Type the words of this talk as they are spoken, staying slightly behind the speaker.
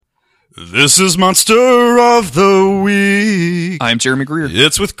This is Monster of the Week. I'm Jeremy Greer.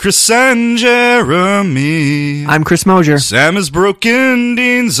 It's with Chris and Jeremy. I'm Chris Mosier. Sam is broken,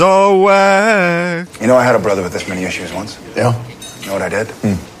 Dean's all whack. You know, I had a brother with this many issues once. Yeah? You know what I did?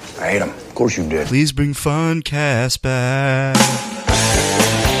 I ate him. Of course you did. Please bring Funcast back.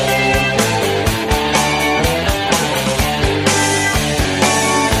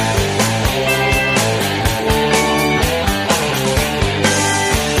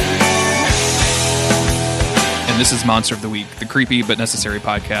 This is Monster of the Week, the creepy but necessary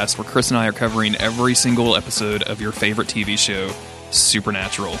podcast where Chris and I are covering every single episode of your favorite TV show,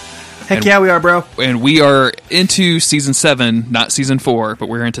 Supernatural. Heck yeah, we are, bro. And we are into season 7, not season 4, but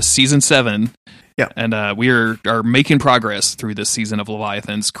we're into season 7. Yeah. And we are making progress through this season of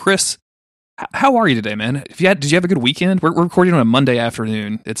Leviathans. Chris, how are you today, man? Did you have a good weekend? We're recording on a Monday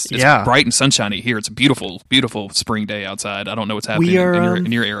afternoon. It's bright and sunshiny here. It's a beautiful, beautiful spring day outside. I don't know what's happening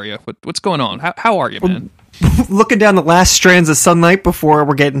in your area. What's going on? How are you, man? Looking down the last strands of sunlight before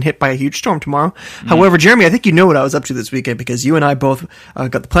we're getting hit by a huge storm tomorrow. However, Jeremy, I think you know what I was up to this weekend because you and I both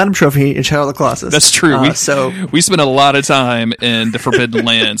got the Platinum Trophy in Shadow of the Colossus. That's true. We spent a lot of time in the Forbidden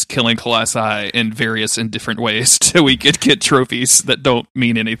Lands killing Colossi in various and different ways till we could get trophies that don't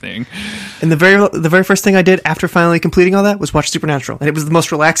mean anything. And the very first thing I did after finally completing all that was watch Supernatural. And it was the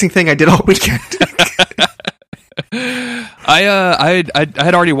most relaxing thing I did all weekend. I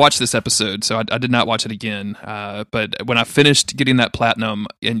had already watched this episode, so I did not watch it again. But when I finished getting that platinum,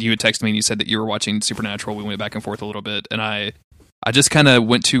 and you had texted me and you said that you were watching Supernatural, we went back and forth a little bit, and I just kind of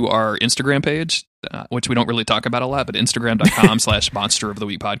went to our Instagram page, which we don't really talk about a lot, but Instagram.com/Monster of the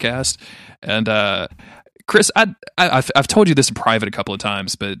Week podcast. And Chris, I've told you this in private a couple of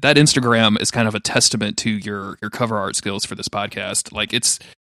times, but that Instagram is kind of a testament to your cover art skills for this podcast. Like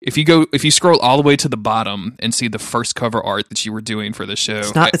if you scroll all the way to the bottom and see the first cover art that you were doing for the show,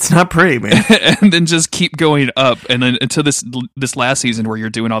 it's not pretty, man. And then just keep going up, and then until this last season where you're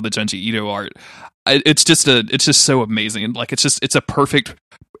doing all the Junji Ito art, it's just so amazing. Like it's a perfect.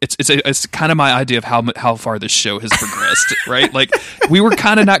 It's kind of my idea of how far this show has progressed, right? Like we were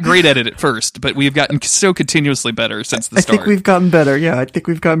kind of not great at it at first, but we've gotten so continuously better since the start. I think we've gotten better. Yeah, I think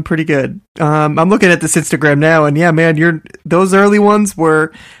we've gotten pretty good. I'm looking at this Instagram now, and yeah, man, those early ones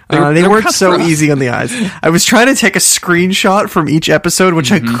were they weren't so easy on the eyes. I was trying to take a screenshot from each episode,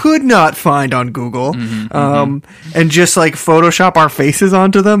 which I could not find on Google, and just like Photoshop our faces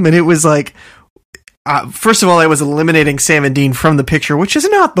onto them, and it was like. First of all, I was eliminating Sam and Dean from the picture, which is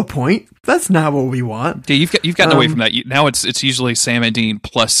not the point. That's not what we want. Yeah, you've gotten away from that. Now it's usually Sam and Dean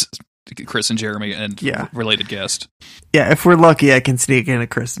plus Chris and Jeremy and related guest. Yeah, if we're lucky, I can sneak in a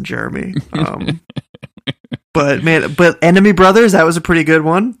Chris and Jeremy. But Enemy Brothers, that was a pretty good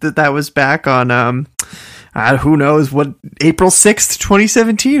one. That was back on who knows what, April 6th,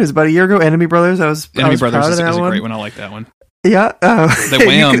 2017. It was about a year ago. Enemy Brothers. Enemy Brothers is a great one. I like that one. Yeah, the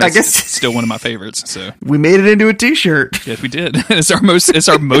Wham! I guess still one of my favorites. So we made it into a T-shirt. Yes, we did. It's our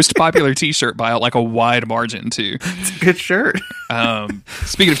most popular T-shirt by like a wide margin too. It's a good shirt.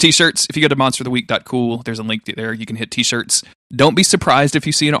 Speaking of T-shirts, if you go to monsteroftheweek.cool, there's a link there. You can hit T-shirts. Don't be surprised if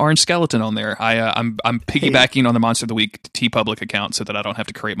you see an orange skeleton on there. I'm piggybacking on the Monster of the Week TeePublic account so that I don't have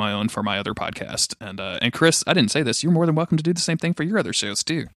to create my own for my other podcast. And Chris, I didn't say this. You're more than welcome to do the same thing for your other shows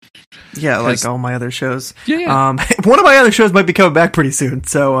too. Yeah, like all my other shows. Yeah. One of my other shows might be coming back pretty soon.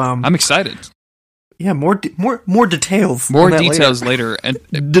 So I'm excited. Yeah, more details. More details later. And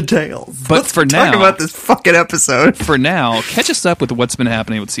details. But Let's for now, talk about this fucking episode. For now, catch us up with what's been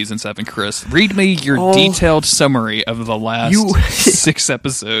happening with season 7, Chris. Read me your detailed summary of the last 6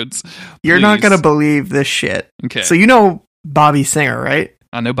 episodes. You're not gonna believe this shit. Okay. So you know Bobby Singer, right?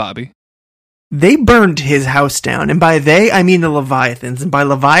 I know Bobby. They burned his house down, and by they, I mean the Leviathans, and by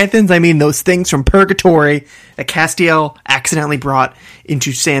Leviathans, I mean those things from Purgatory that Castiel accidentally brought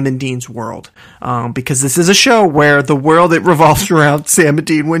into Sam and Dean's world. Because this is a show where the world, it revolves around Sam and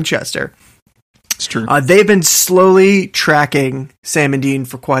Dean Winchester. It's true. They've been slowly tracking Sam and Dean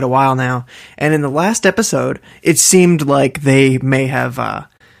for quite a while now, and in the last episode, it seemed like they may have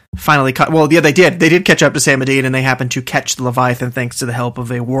finally caught. Well, yeah, they did. They did catch up to Sam and Dean, and they happened to catch the Leviathan thanks to the help of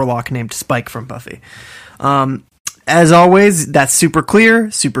a warlock named Spike from Buffy. As always, that's super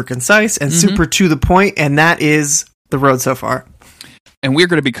clear, super concise, and super to the point, and that is the road so far. And we're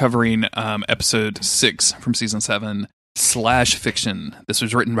going to be covering episode 6 from season 7, Slash Fiction. This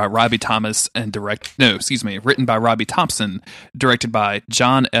was written by Robbie Thomas and written by Robbie Thompson, directed by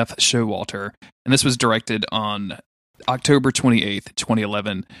John F. Showalter, and this was directed on October 28th,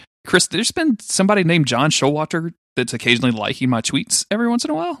 2011. Chris, there's been somebody named John Showalter that's occasionally liking my tweets every once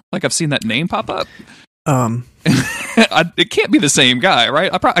in a while. Like I've seen that name pop up. It can't be the same guy,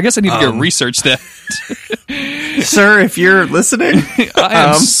 right? I guess I need to go research that. Sir, if you're listening, I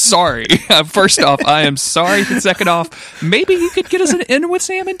am sorry. First off, I am sorry. Second off, maybe you could get us an in with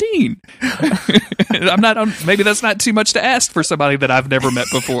Sam and Dean. Maybe that's not too much to ask for somebody that I've never met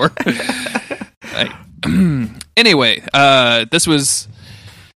before. Anyway, this was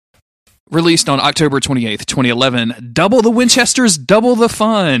released on October 28th, 2011. Double the Winchesters, double the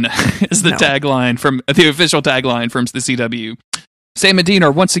fun is the tagline from the official tagline from the CW. Sam and Dean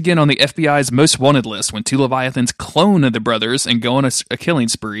are once again on the FBI's most wanted list when two Leviathans clone the brothers and go on a killing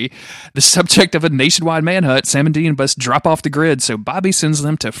spree. The subject of a nationwide manhunt, Sam and Dean must drop off the grid, so Bobby sends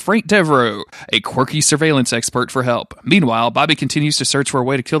them to Frank Devereaux, a quirky surveillance expert, for help. Meanwhile, Bobby continues to search for a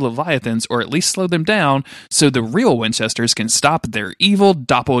way to kill the Leviathans, or at least slow them down, so the real Winchesters can stop their evil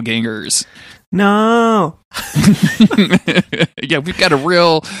doppelgangers. No. Yeah, we got a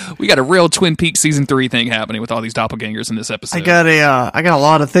real Twin Peaks season 3 thing happening with all these doppelgangers in this episode. I got a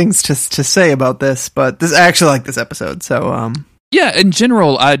lot of things to say about this, but I actually like this episode. So yeah, in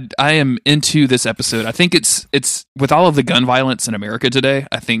general, I am into this episode. I think it's with all of the gun violence in America today,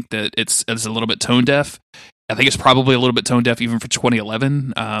 I think that it's a little bit tone deaf. I think it's probably a little bit tone deaf even for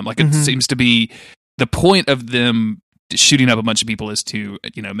 2011. It seems to be the point of them shooting up a bunch of people is to,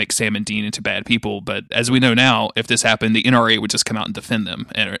 make Sam and Dean into bad people. But as we know now, if this happened, the NRA would just come out and defend them,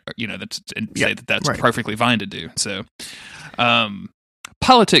 and say that that's perfectly fine to do. So,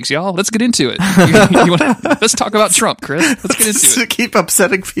 politics, y'all. Let's get into it. Let's talk about Trump, Chris. Let's get into it. Keep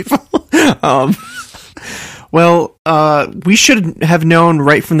upsetting people. Well, we should have known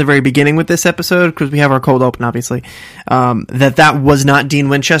right from the very beginning with this episode, because we have our cold open, obviously, that was not Dean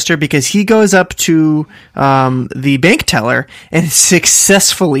Winchester, because he goes up to the bank teller and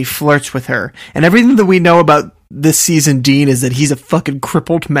successfully flirts with her. And everything that we know about this season, Dean, is that he's a fucking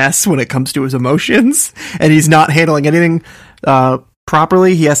crippled mess when it comes to his emotions, and he's not handling anything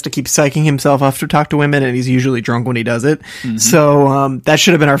properly. He has to keep psyching himself up to talk to women, and he's usually drunk when he does it. Mm-hmm. So that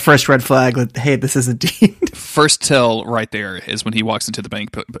should have been our first red flag. Like, hey, this isn't Dean. First tell right there is when he walks into the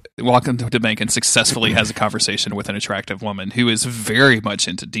bank and successfully has a conversation with an attractive woman who is very much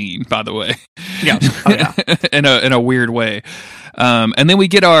into Dean, by the way. Yeah, oh, yeah. in a weird way. And then we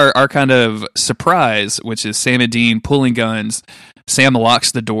get our kind of surprise, which is Sam and Dean pulling guns. Sam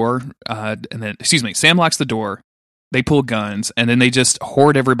locks the door, Sam locks the door. They pull guns, and then they just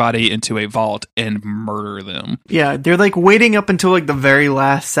hoard everybody into a vault and murder them. Yeah, they're like waiting up until like the very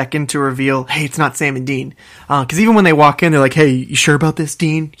last second to reveal, hey, it's not Sam and Dean. Because even when they walk in, they're like, hey, you sure about this,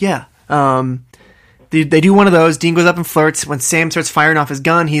 Dean? Yeah. They do one of those. Dean goes up and flirts. When Sam starts firing off his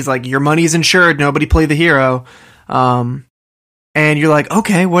gun, he's like, your money's insured. Nobody play the hero. And you're like,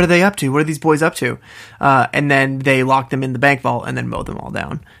 okay, what are they up to? What are these boys up to? And then they lock them in the bank vault and then mow them all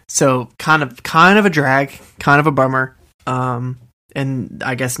down. So kind of a drag, kind of a bummer. And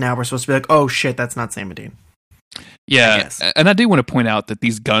I guess now we're supposed to be like, oh shit, that's not Sam and Dean. Yeah, and I do want to point out that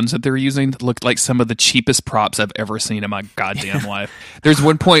these guns that they're using look like some of the cheapest props I've ever seen in my goddamn life. There's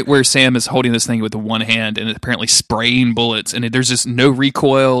one point where Sam is holding this thing with one hand and apparently spraying bullets, and there's just no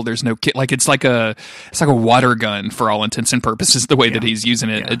recoil. There's no it's like a water gun for all intents and purposes. The way that he's using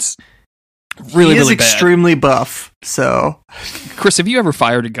it, it's really really bad. Extremely buff. So, Chris, have you ever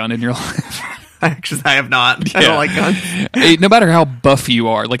fired a gun in your life? Actually, I have not. Yeah. I don't like guns. No matter how buff you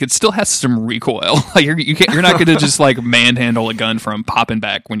are, like it still has some recoil. Like you're not going to just like manhandle a gun from popping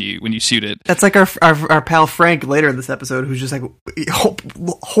back when you shoot it. That's like our pal Frank later in this episode, who's just like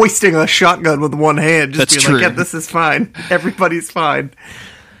hoisting a shotgun with one hand. Just That's being true. Like, yeah, this is fine. Everybody's fine.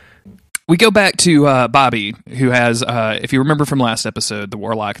 We go back to Bobby, who has, if you remember from last episode, the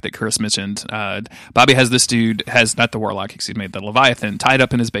Warlock that Chris mentioned. Bobby has this dude, not the Warlock, the Leviathan, tied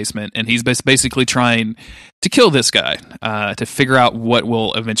up in his basement, and he's basically trying to kill this guy, to figure out what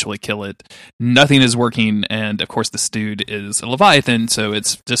will eventually kill it. Nothing is working, and of course this dude is a Leviathan, so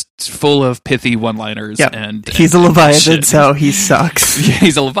it's just full of pithy one-liners. Yep. And he's a Leviathan, so he sucks.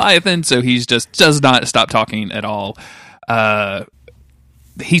 He's a Leviathan, so he just does not stop talking at all.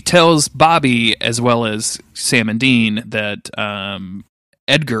 He tells Bobby, as well as Sam and Dean, that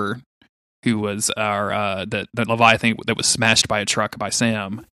Edgar, who was the Leviathan that was smashed by a truck by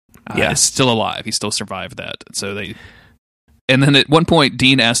Sam, is still alive. He still survived that. And then at one point,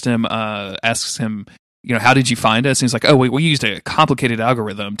 Dean asks him, how did you find us? And he's like, oh, we used a complicated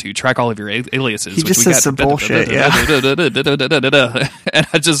algorithm to track all of your aliases. He just says some bullshit, And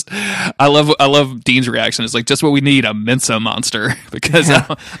I love Dean's reaction. It's like, just what we need, a Mensa monster. Because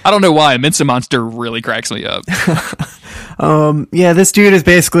I don't know why, a Mensa monster really cracks me up. This dude is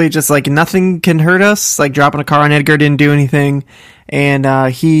basically just like, nothing can hurt us. Like, dropping a car on Edgar didn't do anything.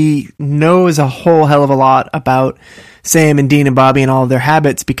 and he knows a whole hell of a lot about Sam and Dean and Bobby and all of their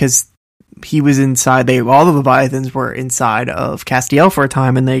habits because he was inside. All the Leviathans were inside of Castiel for a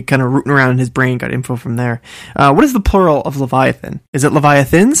time, and they kind of rooting around in his brain, got info from there. What is the plural of Leviathan? Is it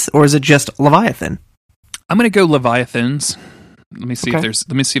Leviathans or is it just Leviathan? I'm going to go Leviathans. Let me see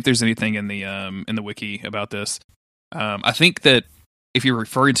if there's anything in the wiki about this. I think that if you're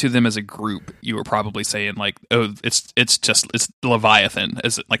referring to them as a group, you were probably saying like, oh, it's Leviathan,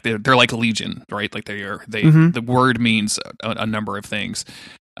 as like they're like Legion, right? Like the word means a number of things.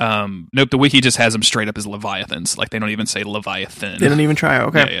 Nope, the wiki just has them straight up as Leviathans. Like they don't even say Leviathan. They don't even try.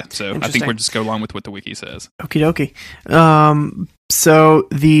 Okay. Yeah. So I think we'll just go along with what the wiki says. Okie dokie. So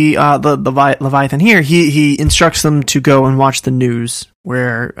the Leviathan here, he instructs them to go and watch the news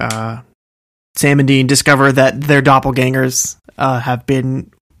where Sam and Dean discover that their doppelgangers have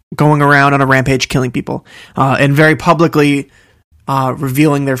been going around on a rampage killing people and very publicly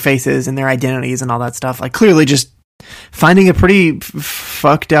revealing their faces and their identities and all that stuff. Like clearly just finding a pretty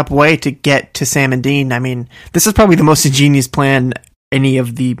fucked up way to get to Sam and Dean. I mean, this is probably the most ingenious plan any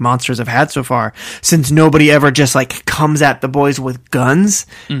of the monsters have had so far, since nobody ever just like comes at the boys with guns.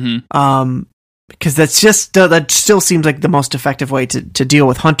 Because that still seems like the most effective way to deal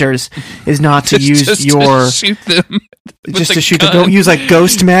with hunters is not to use to shoot them. Just to shoot them. Don't use like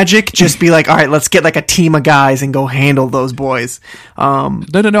ghost magic. Just be like, all right, let's get like a team of guys and go handle those boys. No. I'm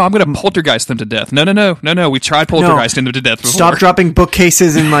going to poltergeist them to death. No. We tried poltergeisting them to death before. Stop dropping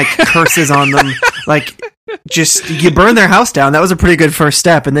bookcases and like curses on them. Like, just you burn their house down. That was a pretty good first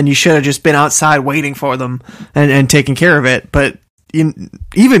step, and then you should have just been outside waiting for them and taking care of it. But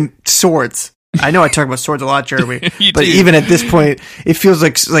even swords. I know I talk about swords a lot, Jeremy, but even at this point, it feels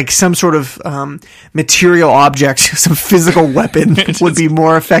like some sort of material object, some physical weapon would be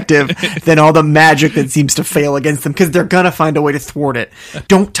more effective than all the magic that seems to fail against them, because they're gonna find a way to thwart it.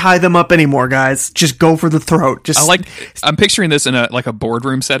 Don't tie them up anymore, guys. Just go for the throat. I'm picturing this in a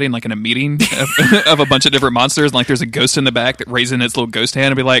boardroom setting, like in a meeting of a bunch of different monsters, and like there's a ghost in the back that raises its little ghost hand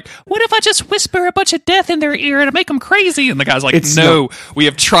and be like, "What if I just whisper a bunch of death in their ear to make them crazy?" And the guy's like, "No, we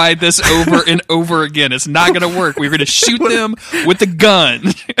have tried this over and over again. It's not going to work. We're going to shoot them with the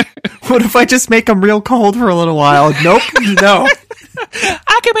gun." What if I just make them real cold for a little while? Nope. No.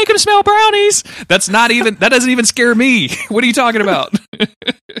 I can make them smell brownies. That doesn't even scare me. What are you talking about?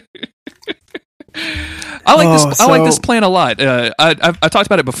 I like this plan a lot. I've talked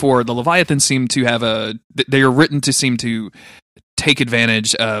about it before. The Leviathans seem to have they are written to seem to take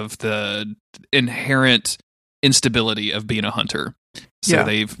advantage of the inherent instability of being a hunter. So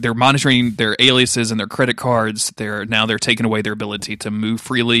they're monitoring their aliases and their credit cards. They're taking away their ability to move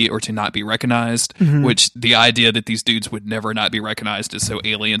freely or to not be recognized, which the idea that these dudes would never not be recognized is so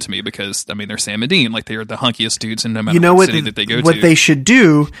alien to me, because I mean, they're Sam and Dean, like they're the hunkiest dudes in no matter what city that they go to. What they should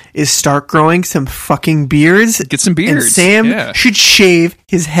do is start growing some fucking beards. Get some beards. And Sam should shave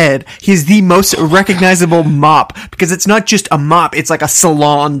his head. He's the most recognizable mop, because it's not just a mop, it's like a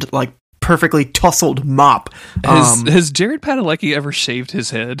saloned, like perfectly tousled mop. Has Jared Padalecki ever shaved his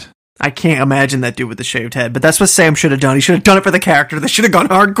head? I can't imagine that dude with the shaved head, but that's what Sam should have done. He should have done it for the character. They should have gone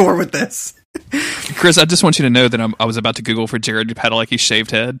hardcore with this. Chris, I just want you to know that I was about to Google for Jared Padalecki's shaved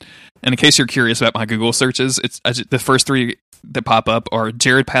head, and in case you're curious about my Google searches, the first three that pop up are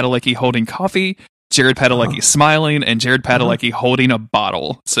Jared Padalecki holding coffee, Jared Padalecki smiling, and Jared Padalecki holding a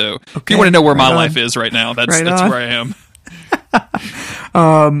bottle. So if you want to know where my life is right now, that's where I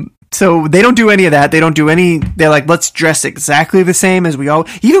am. So they don't do any of that. They're like, let's dress exactly the same as we all.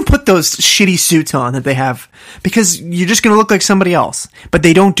 You even put those shitty suits on that they have, because you're just going to look like somebody else. But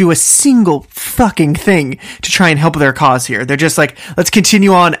they don't do a single fucking thing to try and help their cause here. They're just like, let's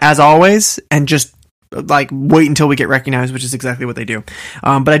continue on as always and just like wait until we get recognized, which is exactly what they do.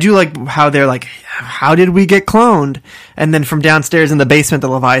 But I do like how they're like, how did we get cloned? And then from downstairs in the basement, the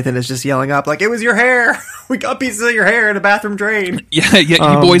Leviathan is just yelling up like, it was your hair. We got pieces of your hair in a bathroom drain. Yeah, you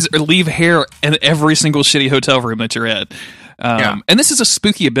boys leave hair in every single shitty hotel room that you're at. And this is a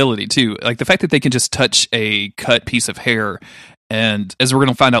spooky ability too. Like the fact that they can just touch a cut piece of hair, and as we're going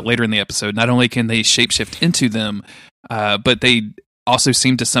to find out later in the episode, not only can they shapeshift into them, but they also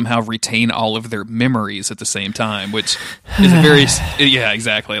seem to somehow retain all of their memories at the same time, which is a very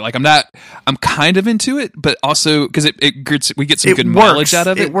exactly. Like I'm kind of into it, but also because we get some good mileage out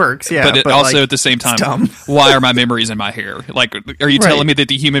of it. It works, yeah. But it also like, at the same time, why are my memories in my hair? Like, are you telling me that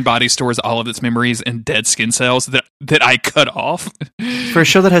the human body stores all of its memories in dead skin cells that I cut off? For a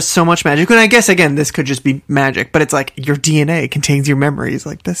show that has so much magic, and I guess again this could just be magic, but it's like your DNA contains your memories.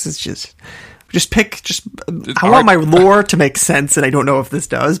 Like this is just I want my lore to make sense, and I don't know if this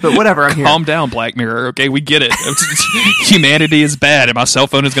does, but whatever, I'm here. Calm down, Black Mirror. Okay, we get it. Humanity is bad, and my cell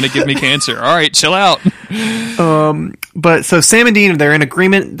phone is going to give me cancer. All right, chill out. But so Sam and Dean, they're in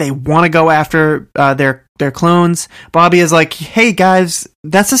agreement. They want to go after their clones. Bobby is like, hey guys,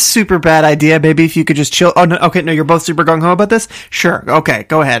 that's a super bad idea. Maybe if you could just chill. Oh no, okay, no, you're both super gung-ho about this? Sure, okay,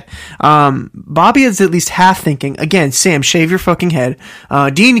 go ahead. Bobby is at least half thinking, again, Sam, shave your fucking head.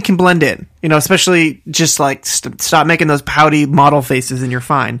 Dean can blend in, especially just like stop making those pouty model faces and you're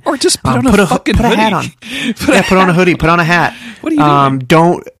fine. Or just put a fucking put hoodie. A hat on. Put on a hoodie, put on a hat. What are you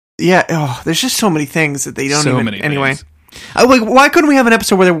doing? There's just so many things that they don't so even. Many anyway, things. Why couldn't we have an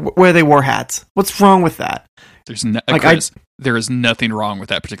episode where they wore hats? What's wrong with that? There's Chris, there is nothing wrong with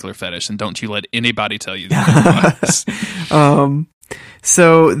that particular fetish, and don't you let anybody tell you that.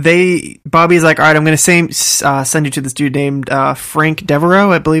 So Bobby's like, all right, I'm going to send you to this dude named Frank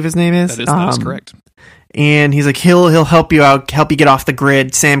Devereaux, I believe his name is. That is correct. And he's like, he'll help you out, help you get off the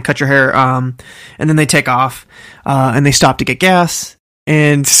grid. Sam, cut your hair. And then they take off, and they stop to get gas.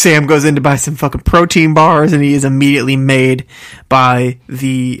 And Sam goes in to buy some fucking protein bars, and he is immediately made by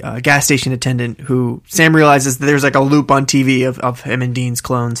the gas station attendant, who Sam realizes that there's like a loop on TV of him and Dean's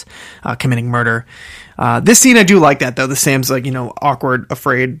clones committing murder. This scene, I do like that, though. The Sam's like, awkward,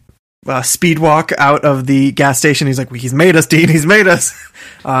 afraid speed walk out of the gas station. He's like, he's made us, Dean, he's made us.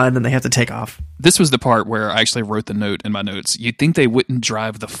 And then they have to take off. This was the part where I actually wrote the note in my notes. You'd think they wouldn't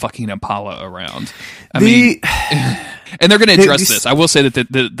drive the fucking Impala around. I mean, and they're going to address this. I will say that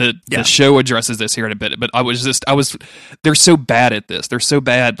the show addresses this here in a bit, but they're so bad at this. They're so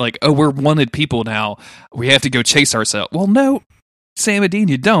bad. Like, oh, we're wanted people now. We have to go chase ourselves. Well, no, Sam and Dean,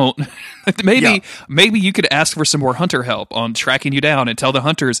 you don't. Maybe you could ask for some more hunter help on tracking you down and tell the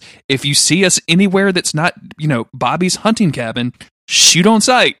hunters, if you see us anywhere that's not, Bobby's hunting cabin, shoot on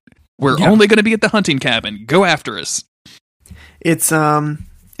sight. We're only going to be at the hunting cabin. Go after us. It's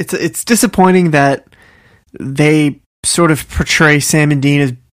disappointing that they sort of portray Sam and Dean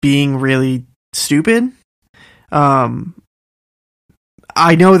as being really stupid. I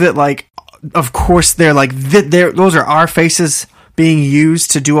know that, like, of course they're like those are our faces being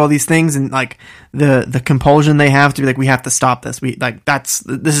used to do all these things, and like the compulsion they have to be like, we have to stop this.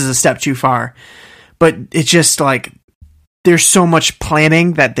 This is a step too far. But it's just like, there's so much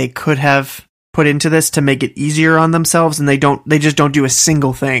planning that they could have put into this to make it easier on themselves, and they just don't do a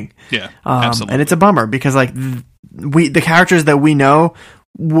single thing. Yeah, absolutely. And it's a bummer, because like the characters that we know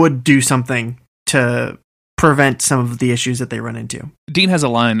would do something to prevent some of the issues that they run into. Dean has a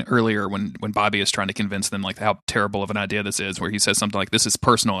line earlier when Bobby is trying to convince them like how terrible of an idea this is, where he says something like, this is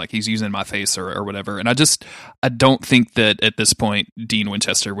personal, like he's using my face or whatever. And I don't think that at this point Dean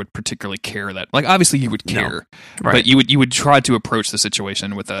Winchester would particularly care that, like, obviously you would care, right, but you would try to approach the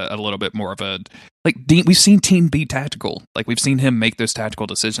situation with a little bit more of a, like, Dean, we've seen Dean be tactical. Like, we've seen him make those tactical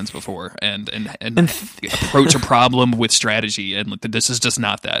decisions before and approach a problem with strategy. And like, this is just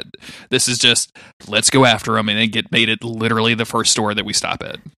not that. This is just, let's go after him and then get made it literally the first store that we stop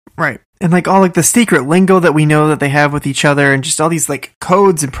at. Right. And like all like the secret lingo that we know that they have with each other, and just all these like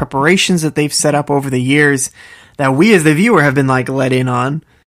codes and preparations that they've set up over the years that we as the viewer have been like let in on.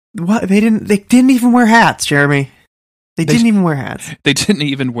 What? They didn't even wear hats, Jeremy. They didn't even wear hats. They didn't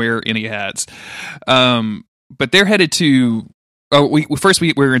even wear any hats. But they're headed to... we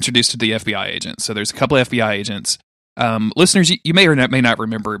were introduced to the FBI agent. So there's a couple of FBI agents. Listeners, you may or may not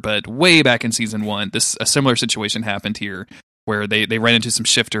remember, but way back in season 1, a similar situation happened here, where they ran into some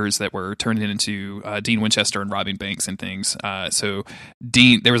shifters that were turning into Dean Winchester and robbing banks and things. So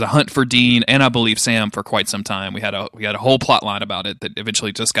there was a hunt for Dean and I believe Sam for quite some time. We had a whole plot line about it that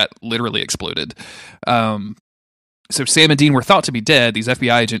eventually just got literally exploded. So Sam and Dean were thought to be dead. These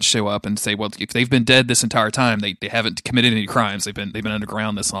FBI agents show up and say, well, if they've been dead this entire time, they haven't committed any crimes. They've been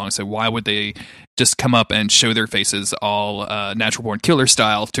underground this long. So why would they just come up and show their faces all Natural Born Killer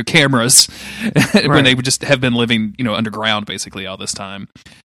style to cameras when they would just have been living, underground basically all this time?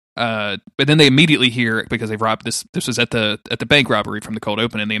 But then they immediately hear, because they've robbed this was at the bank robbery from the cold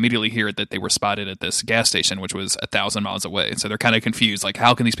open, and they immediately hear that they were spotted at this gas station, which was 1,000 miles away. And so they're kind of confused, like,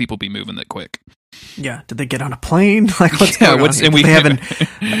 how can these people be moving that quick? Yeah, did they get on a plane? Like, what's going on here? And do they have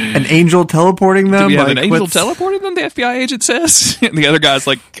an angel teleporting them? Do we have an angel teleporting them, the FBI agent says? And the other guy's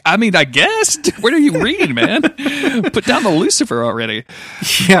like, I mean, I guess. What are you reading, man? Put down the Lucifer already.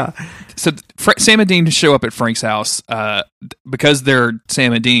 Yeah. So Sam and Dean show up at Frank's house. Because they're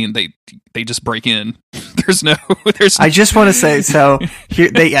Sam and Dean, they just break in. There's no. I just want to say, so here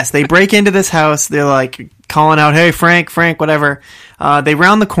they break into this house. They're like calling out, "Hey, Frank, whatever." They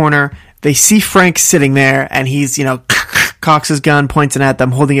round the corner. They see Frank sitting there, and he's cocks his gun, points it at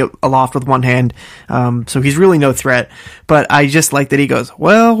them, holding it aloft with one hand. So he's really no threat. But I just like that he goes,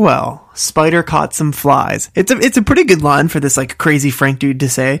 well, Spider caught some flies. It's a pretty good line for this like crazy Frank dude to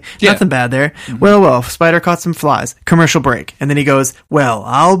say. Yeah. Nothing bad there. Mm-hmm. Well, Spider caught some flies. Commercial break. And then he goes, well,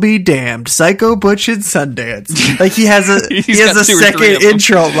 I'll be damned. Psycho Butch and Sundance. Like he has a second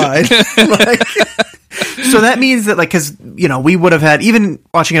intro line. Like, so that means that, like, because, you know, we would have had, even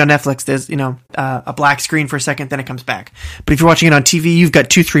watching it on Netflix, there's, you know, a black screen for a second, then it comes back. But if you're watching it on TV, you've got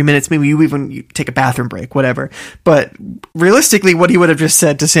 2-3 minutes, maybe you take a bathroom break, whatever. But realistically, what he would have just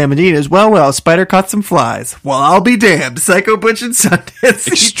said to Sam and Dean is, well, Spider caught some flies. Well, I'll be damned. Psycho Butch and Sundance.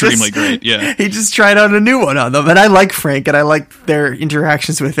 Extremely great, yeah. He just tried out a new one on them. And I like Frank, and I like their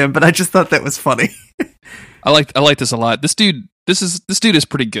interactions with him, but I just thought that was funny. I like this a lot. This dude is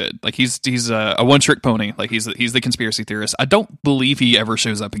pretty good. Like he's a one trick pony. Like he's the conspiracy theorist. I don't believe he ever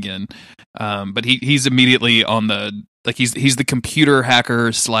shows up again. But he's immediately on the, like he's the computer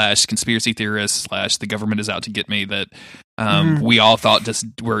hacker / conspiracy theorist / the government is out to get me that we all thought just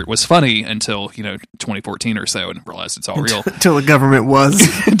was funny until, you know, 2014 or so, and realized it's all real. Until the government was.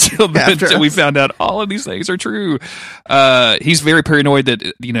 until we found out all of these things are true. He's very paranoid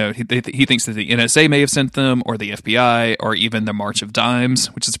that, you know, he thinks that the NSA may have sent them, or the FBI, or even the March of Dimes,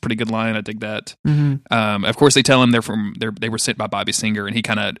 which is a pretty good line. I dig that. Mm-hmm. Of course, they tell him they were sent by Bobby Singer, and he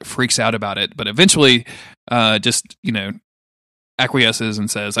kind of freaks out about it, but eventually, just, you know, acquiesces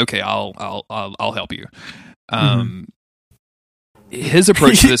and says, "Okay, I'll help you." His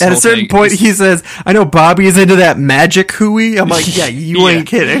approach to this at a certain point, he says, "I know Bobby is into that magic hooey." I'm like, "Yeah, you ain't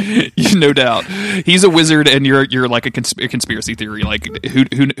kidding." No doubt, he's a wizard, and you're like a conspiracy theory. Like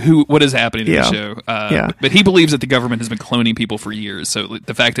who what is happening in the show? But he believes that the government has been cloning people for years. So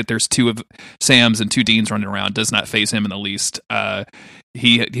the fact that there's 2 of Sam's and 2 Deans running around does not faze him in the least.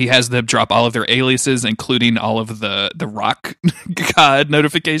 He has them drop all of their aliases, including all of the rock god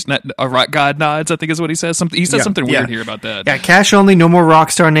notification, rock god nods, I think is what he says. He says something weird here about that. Yeah, cash only, no more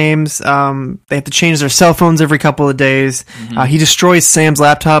Rockstar names. They have to change their cell phones every couple of days. Mm-hmm. He destroys Sam's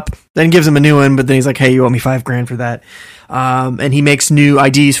laptop, then gives him a new one, but then he's like, "Hey, you owe me $5,000 for that." And he makes new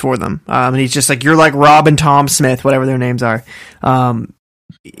IDs for them. And he's just like, "You're like Rob and Tom Smith," whatever their names are.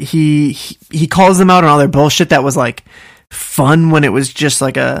 He calls them out on all their bullshit that was like fun when it was just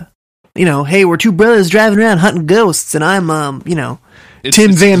like a, you know, "Hey, we're 2 brothers driving around hunting ghosts, and I'm you know,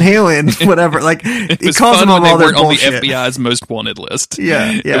 Tim Van Halen," whatever. Like, he calls them all their bullshit. On the FBI's most wanted list.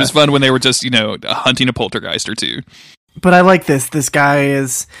 Yeah. It was fun when they were just, you know, hunting a poltergeist or 2. But I like this. This guy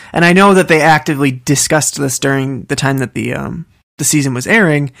is, and I know that they actively discussed this during the time that the season was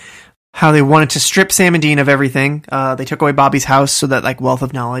airing, how they wanted to strip Sam and Dean of everything. They took away Bobby's house, so that, like, wealth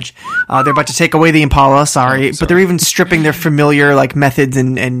of knowledge. They're about to take away the Impala, sorry. But they're even stripping their familiar, like, methods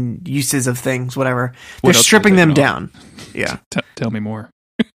and uses of things, whatever. They're stripping them down. Yeah. Tell me more.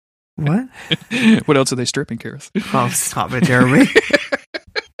 What? What else are they stripping, Karis? Oh, stop it, Jeremy.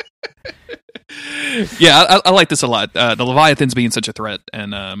 Yeah, I like this a lot. The Leviathans being such a threat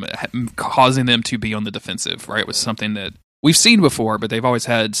and causing them to be on the defensive, right, was something that we've seen before, but they've always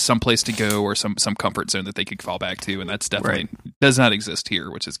had some place to go or some comfort zone that they could fall back to, and that's definitely does not exist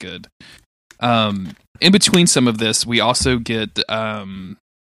here, which is good. In between some of this, we also get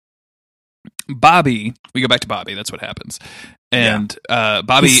Bobby. We go back to Bobby. That's what happens. And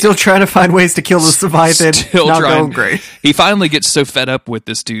Bobby, he's still trying to find ways to kill the Leviathan. Not going great. He finally gets so fed up with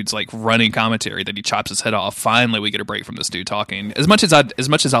this dude's like running commentary that he chops his head off. Finally, we get a break from this dude talking. As much as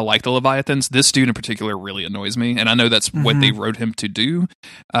I like the Leviathans, this dude in particular really annoys me, and I know that's what they wrote him to do.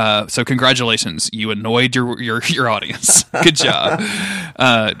 So congratulations, you annoyed your audience. Good job.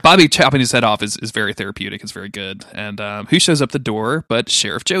 Bobby chopping his head off is very therapeutic. It's very good. And who shows up the door but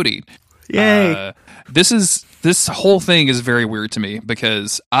Sheriff Jody? Yay! This whole thing is very weird to me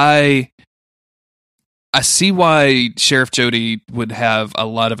because I see why Sheriff Jody would have a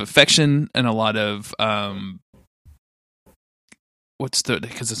lot of affection and a lot of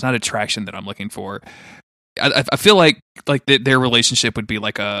because it's not attraction that I'm looking for. I feel like their relationship would be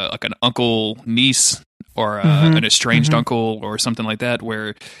like an uncle niece or an estranged uncle or something like that,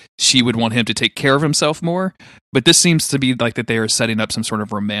 where she would want him to take care of himself more. But this seems to be like that they are setting up some sort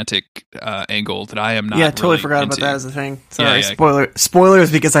of romantic angle that I am not. Yeah, totally forgot about that as a thing. Sorry, yeah.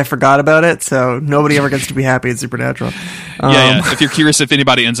 Spoilers because I forgot about it. So nobody ever gets to be happy in Supernatural. If you're curious if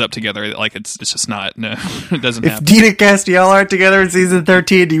anybody ends up together, like it's just not. No, it doesn't happen. If Dean and Castiel aren't together in season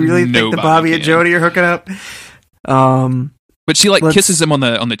 13, do you really think that Bobby and Jody are hooking up? But she kisses him on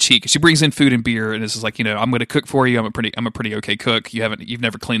the cheek. She brings in food and beer and is like, you know, "I'm going to cook for you. I'm a pretty okay cook. You've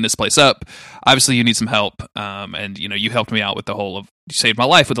never cleaned this place up. Obviously, you need some help. And you know, you helped me out with the whole of you saved my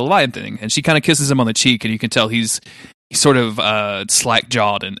life with the Leviathan thing." And she kind of kisses him on the cheek, and you can tell he's sort of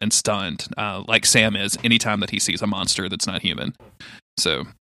slack-jawed and stunned, like Sam is anytime that he sees a monster that's not human. So,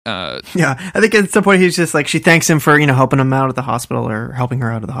 yeah, I think at some point he's just like, she thanks him for, helping him out at the hospital or helping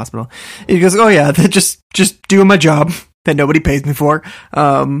her out of the hospital. He goes, oh yeah, just doing my job that nobody pays me for.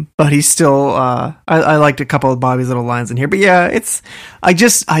 But he's still, I liked a couple of Bobby's little lines in here, but yeah, I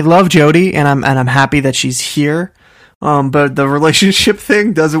love Jodie and I'm happy that she's here. But the relationship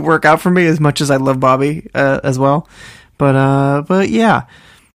thing doesn't work out for me as much as I love Bobby, as well. But yeah,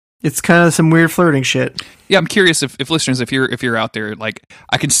 it's kind of some weird flirting shit. Yeah, I'm curious if listeners, if you're out there, like,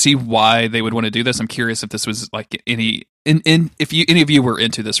 I can see why they would want to do this. I'm curious if this was like any of you were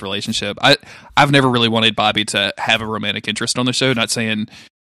into this relationship. I've never really wanted Bobby to have a romantic interest on the show. Not saying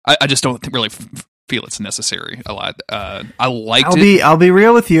I just don't really feel it's necessary a lot. I liked it. I'll be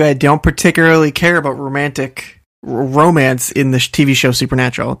real with you. I don't particularly care about romance in the TV show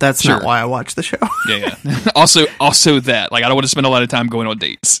Supernatural. That's not why I watch the show. Yeah. Also that, like, I don't want to spend a lot of time going on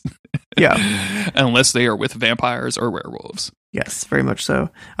dates. Yeah. Unless they are with vampires or werewolves. Yes, very much so.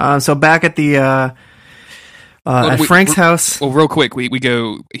 So back at the Frank's house. Well, real quick,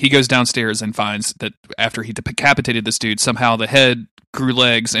 he goes downstairs and finds that after he decapitated this dude, somehow the head grew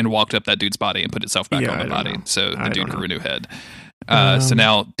legs and walked up that dude's body and put itself back on the body. So the dude grew a new head. So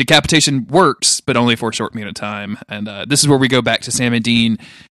now decapitation works, but only for a short amount of time. And this is where we go back to Sam and Dean.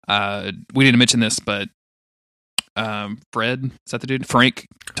 We didn't mention this, but Fred, is that the dude? Frank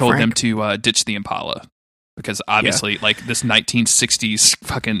told them to ditch the Impala because obviously, like, this 1960s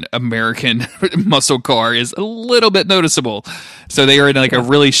fucking American muscle car is a little bit noticeable. So they are in like a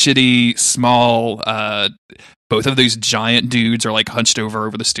really shitty, small. Both of these giant dudes are like hunched over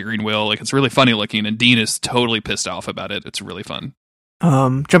the steering wheel. Like, it's really funny looking, and Dean is totally pissed off about it. It's really fun.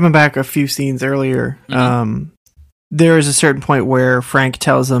 Jumping back a few scenes earlier, there is a certain point where Frank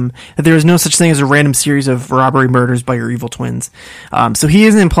tells him that there is no such thing as a random series of robbery murders by your evil twins. So he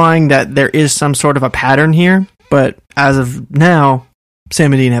is implying that there is some sort of a pattern here, but as of now,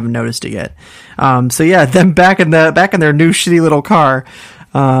 Sam and Dean haven't noticed it yet. So yeah, them back in their new shitty little car.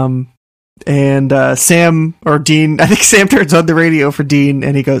 And Sam or Dean, I think Sam turns on the radio for Dean,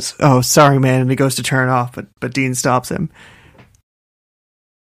 and he goes, "Oh, sorry, man," and he goes to turn it off, but Dean stops him.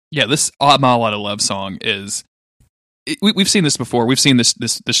 Yeah, this "Odd Mile Lot of Love" song is. We've seen this before. We've seen this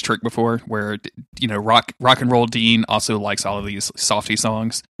trick before, where rock and roll Dean also likes all of these softy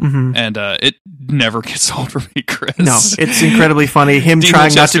songs, and it never gets old for me, Chris. No, it's incredibly funny. Him Dean trying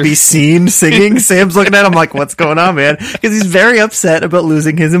Winchester. Not to be seen singing. Sam's looking at him like, "What's going on, man?" Because he's very upset about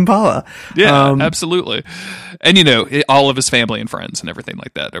losing his Impala. Yeah, absolutely. And all of his family and friends and everything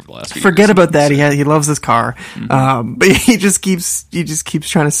like that over the last few Forget years. about that. He loves his car, but he just keeps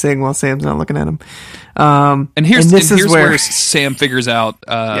trying to sing while Sam's not looking at him. And here's where Sam figures out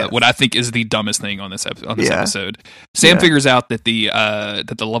what I think is the dumbest thing on this episode. Sam figures out that the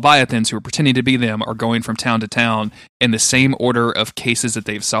Leviathans who are pretending to be them are going from town to town in the same order of cases that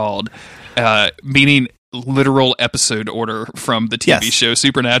they've solved, meaning literal episode order from the TV show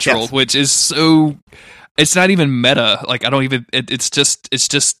Supernatural, which is so. It's not even meta. Like, I don't even. It's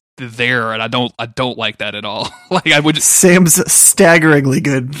just there, and I don't like that at all. Like, I would. Sam's staggeringly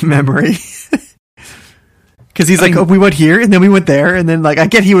good memory. Because he's like, we went here, and then we went there, and then, like, I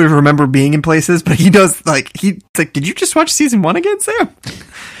get he would remember being in places, but he does, like, did you just watch season 1 again, Sam?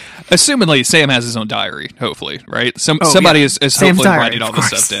 Assumingly, Sam has his own diary, hopefully, right? Somebody is hopefully writing all this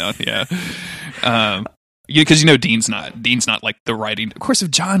stuff down, yeah. Because Dean's not like the writing. Of course, if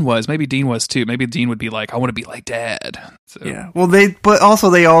John was, maybe Dean was too. Maybe Dean would be like, I want to be like Dad. So. Yeah, well, they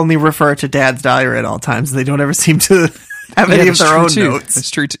only refer to Dad's diary at all times. They don't ever seem to have any of their own notes.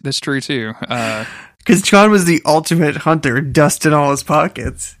 That's true too. Because John was the ultimate hunter, dust in all his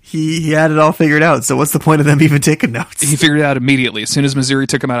pockets. He had it all figured out, so what's the point of them even taking notes? He figured it out immediately, as soon as Missouri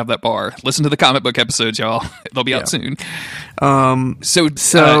took him out of that bar. Listen to the comic book episodes, y'all. They'll be out soon.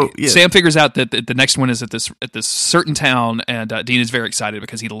 Sam figures out that the next one is at this certain town, and Dean is very excited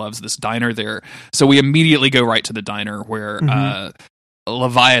because he loves this diner there. So we immediately go right to the diner where...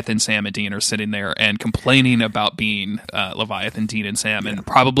 Leviathan, Sam, and Dean are sitting there and complaining about being Leviathan, Dean, and Sam, and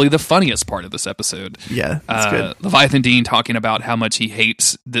probably the funniest part of this episode. Yeah, that's good. Leviathan Dean talking about how much he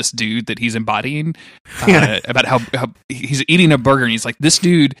hates this dude that he's embodying, about how he's eating a burger, and he's like, this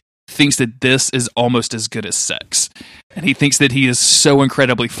dude thinks that this is almost as good as sex, and he thinks that he is so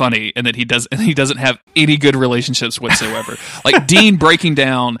incredibly funny, and that he doesn't have any good relationships whatsoever. Like Dean breaking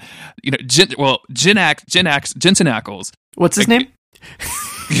down, Jensen Ackles. What's his name?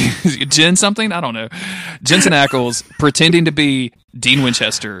 Jen something? I don't know. Jensen Ackles pretending to be Dean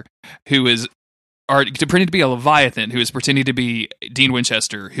Winchester, who is are pretending to be a Leviathan who is pretending to be Dean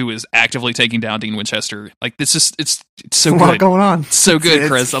Winchester, who is actively taking down Dean Winchester. Like this is it's so good. A lot going on. It's so good,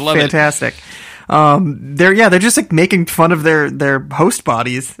 Chris. I love fantastic. They're just like making fun of their host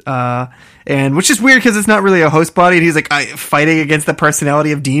bodies, and which is weird because it's not really a host body. And he's like fighting against the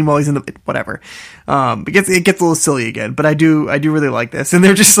personality of Dean while he's in the whatever. It gets a little silly again, but I do really like this. And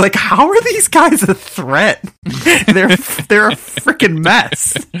they're just like, how are these guys a threat? they're a freaking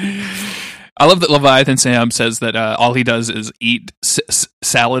mess. I love that Leviathan Sam says that all he does is eat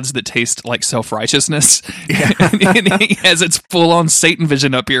salads that taste like self-righteousness. Yeah. and he has its full-on Satan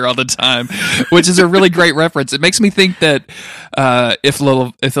vision up here all the time, which is a really great reference. It makes me think that if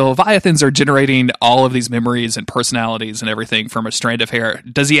the Leviathans are generating all of these memories and personalities and everything from a strand of hair,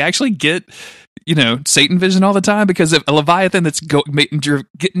 does he actually get, Satan vision all the time? Because if a Leviathan that's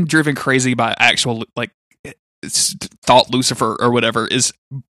getting driven crazy by actual, like, thought Lucifer or whatever is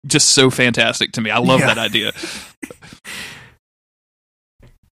just so fantastic to me. I love that idea.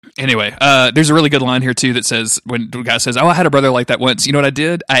 Anyway, there's a really good line here too that says, when the guy says, "Oh, I had a brother like that once. You know what I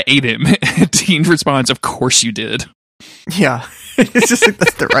did? I ate him." Dean responds, "Of course you did." Yeah. It's just like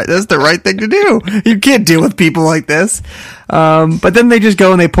that's the right thing to do. You can't deal with people like this. But then they just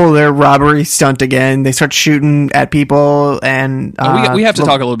go and they pull their robbery stunt again. They start shooting at people, and we have to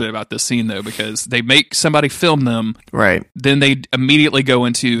talk a little bit about this scene though, because they make somebody film them. Right. Then they immediately go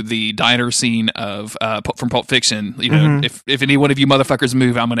into the diner scene of from Pulp Fiction. If any one of you motherfuckers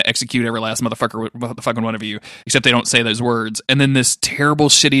move, I'm going to execute every last motherfucking one of you. Except they don't say those words. And then this terrible,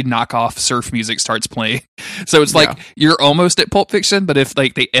 shitty knockoff surf music starts playing. So it's like you're almost at Pulp Fiction, but if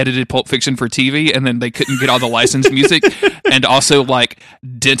like they edited Pulp Fiction for TV and then they couldn't get all the licensed music, and also like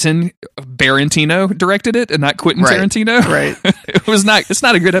Denton Barantino directed it and not Quentin Tarantino, right? It's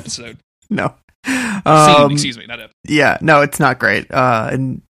not a good episode. No, excuse me, not episode. Yeah, no, it's not great,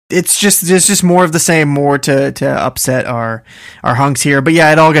 and it's just more of the same, more to upset our hunks here. But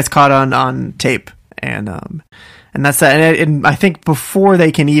yeah, it all gets caught on tape, and that's that. And I think before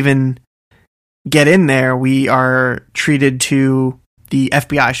they can even get in there, we are treated to the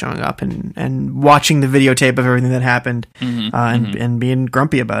FBI showing up and watching the videotape of everything that happened, and being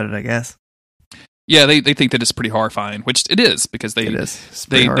grumpy about it, I guess. Yeah, they think that it's pretty horrifying, which it is, because they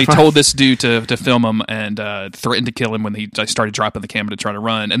told this dude to film him and threatened to kill him when he started dropping the camera to try to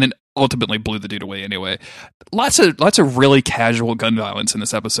run, and then ultimately blew the dude away anyway. Lots of really casual gun violence in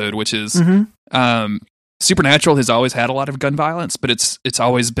this episode, which is Supernatural has always had a lot of gun violence, but it's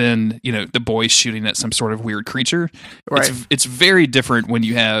always been, the boys shooting at some sort of weird creature. Right. It's very different when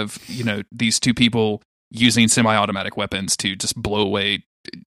you have, these two people using semi-automatic weapons to just blow away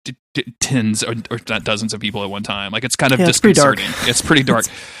tens or not dozens of people at one time. Like, it's kind of disconcerting. It's pretty dark.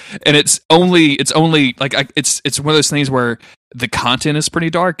 And it's only like it's one of those things where the content is pretty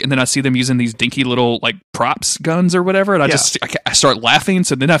dark, and then I see them using these dinky little like props guns or whatever, and I start laughing.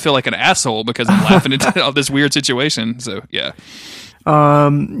 So then I feel like an asshole because I'm laughing at all this weird situation. So yeah.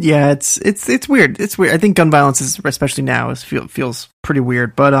 It's weird. It's weird. I think gun violence is, especially now, feels pretty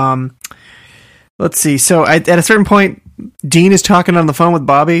weird. But let's see. So at a certain point, Dean is talking on the phone with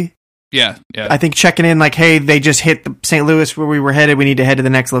Bobby. Yeah. I think checking in like, hey, they just hit the St. Louis where we were headed. We need to head to the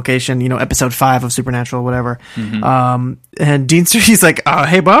next location, episode 5 of Supernatural, whatever. Mm-hmm. And Dean, he's like,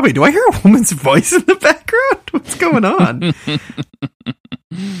 hey, Bobby, do I hear a woman's voice in the background? What's going on?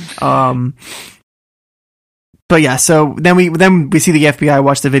 But yeah, so then we see the FBI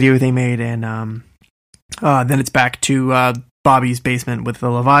watch the video they made, and then it's back to Bobby's basement with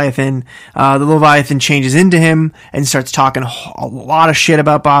the Leviathan. The Leviathan changes into him and starts talking a lot of shit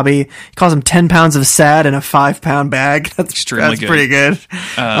about Bobby. He calls him 10 pounds of sad in a 5-pound bag. That's pretty good.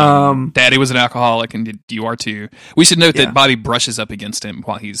 Daddy was an alcoholic, and you are too. We should note that Bobby brushes up against him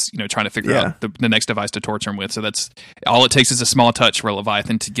while he's trying to figure out the next device to torture him with. So that's all it takes is a small touch for a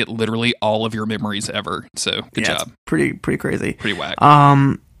Leviathan to get literally all of your memories ever. So good job. Pretty crazy. Pretty whack.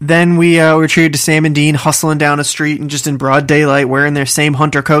 Then we were treated to Sam and Dean hustling down a street and just in broad daylight, wearing their same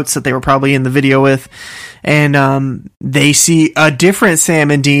hunter coats that they were probably in the video with. And they see a different Sam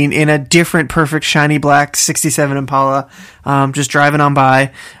and Dean in a different perfect shiny black 67 Impala, just driving on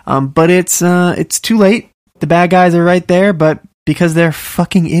by. But it's too late. The bad guys are right there, but because they're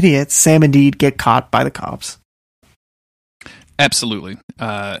fucking idiots, Sam and Dean get caught by the cops. Absolutely,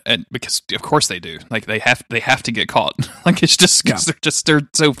 and because of course they do. Like they have to get caught. Like it's just because they're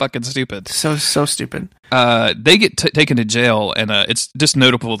so fucking stupid. So stupid. They get taken to jail, and it's just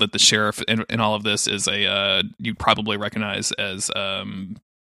notable that the sheriff in all of this is you probably recognize as I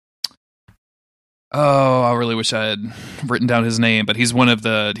really wish I had written down his name, but he's one of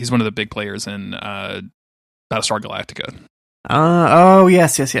the big players in Battlestar Galactica.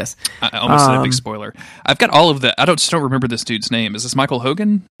 Yes. I almost said a big spoiler. I've got all of that. I just don't remember this dude's name. Is this Michael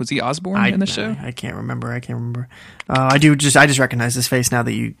Hogan? Was he Osborn in the show? I can't remember. I just recognize his face now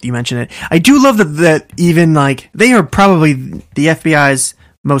that you mention it. I do love that even like they are probably the FBI's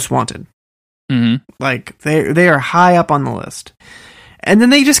most wanted. Mm-hmm. Like they are high up on the list. And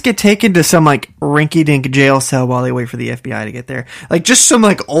then they just get taken to some like rinky-dink jail cell while they wait for the FBI to get there. Like just some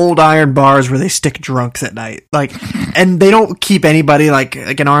like old iron bars where they stick drunks at night. Like, and they don't keep anybody like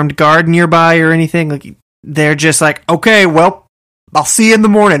an armed guard nearby or anything. Like they're just like, okay, well, I'll see you in the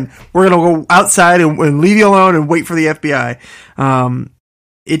morning. We're gonna go outside and leave you alone and wait for the FBI.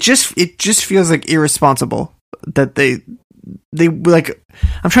 It just feels like irresponsible that they like.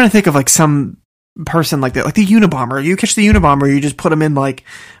 I'm trying to think of like some person like that, like the Unabomber. You catch the Unabomber, you just put him in like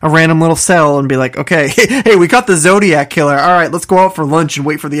a random little cell and be like, okay, hey, we got the Zodiac killer. All right, let's go out for lunch and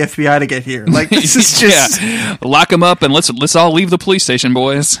wait for the FBI to get here. Like this is just lock him up and let's all leave the police station,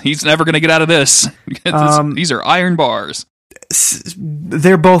 boys. He's never gonna get out of this. These are iron bars.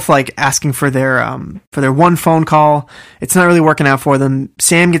 They're both like asking for their one phone call. It's not really working out for them.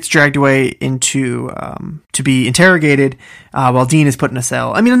 Sam gets dragged away into to be interrogated while Dean is put in a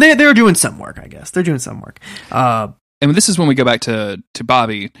cell. I mean, they're doing some work, I guess. They're doing some work. And this is when we go back to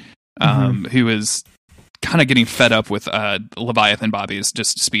Bobby, who is kind of getting fed up with Leviathan Bobby's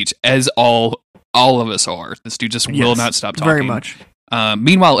just speech, as all of us are. This dude just will not stop talking. Very much.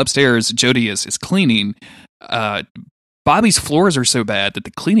 Meanwhile, upstairs, Jody is cleaning. Bobby's floors are so bad that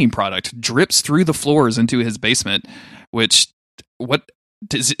the cleaning product drips through the floors into his basement, which,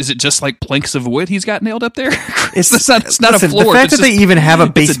 is it just like planks of wood he's got nailed up there? It's not a floor. The fact that they even have a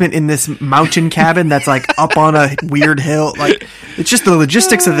basement in this mountain cabin that's like up on a weird hill, like it's just the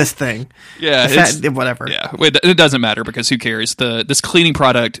logistics of this thing. Yeah, whatever. Yeah, it doesn't matter because who cares? This cleaning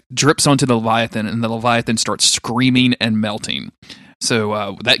product drips onto the Leviathan, and the Leviathan starts screaming and melting.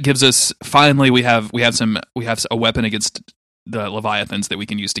 So that gives us finally we have a weapon against the Leviathans that we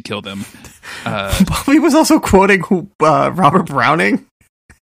can use to kill them. Bobby was also quoting Robert Browning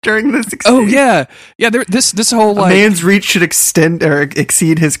during this exchange. Oh yeah. This whole like, a man's reach should extend or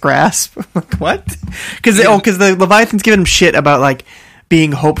exceed his grasp. What? Because the Leviathan's giving him shit about like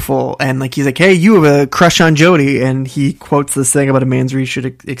being hopeful, and like he's like, hey, you have a crush on Jody, and he quotes this thing about a man's reach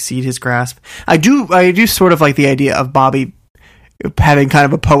should exceed his grasp. I do sort of like the idea of Bobby having kind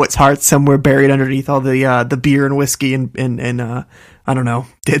of a poet's heart somewhere buried underneath all the beer and whiskey and I don't know,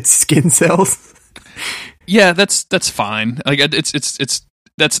 dead skin cells. Yeah, that's fine. Like it's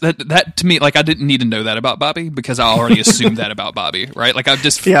that to me, like I didn't need to know that about Bobby because I already assumed that about Bobby, right? Like I've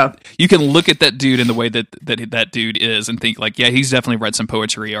just you can look at that dude in the way that dude is and think like, yeah, he's definitely read some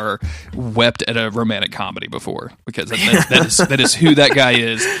poetry or wept at a romantic comedy before because that is who that guy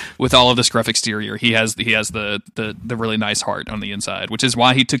is with all of this gruff exterior. He has the really nice heart on the inside, which is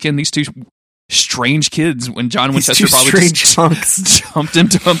why he took in these two strange kids when John Winchester probably just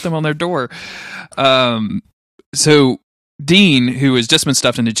jumped them on their door. So Dean, who has just been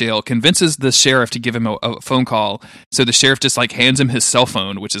stuffed into jail, convinces the sheriff to give him a phone call. So the sheriff just like hands him his cell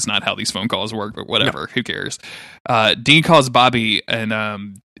phone, which is not how these phone calls work, but whatever. No. Who cares? Dean calls Bobby,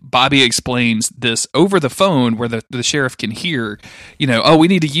 and Bobby explains this over the phone where the sheriff can hear, we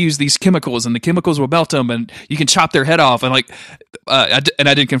need to use these chemicals and the chemicals will melt them and you can chop their head off. And like, I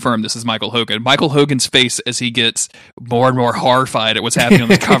did confirm this is Michael Hogan. Michael Hogan's face as he gets more and more horrified at what's happening on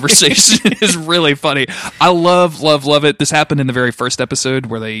this conversation is really funny. I love it. This happened in the very first episode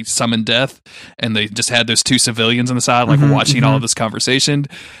where they summoned death and they just had those two civilians on the side, like watching all of this conversation.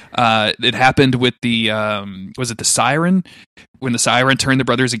 It happened with the, was it the siren? When the siren turned the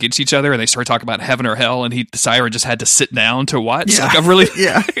brothers against each other and they started talking about heaven or hell, and the siren just had to sit down to watch. Yeah.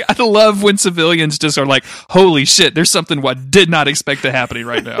 Like I love when civilians just are like, holy shit, there's something I did not expect to happen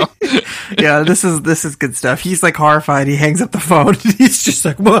right now. Yeah, this is good stuff. He's like horrified. He hangs up the phone. He's just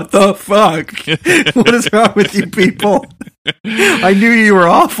like, what the fuck? What is wrong with you people? I knew you were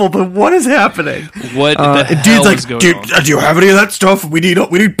awful, but what is happening? What the hell Dude's like, is going dude, on? Do you have any of that stuff? We need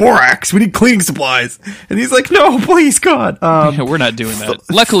borax. We need cleaning supplies. And he's like, no, please, God. We're not doing that.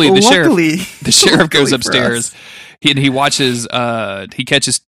 Luckily, the sheriff goes upstairs. He watches. He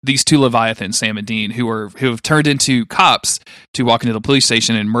catches these two Leviathans, Sam and Dean, who have turned into cops to walk into the police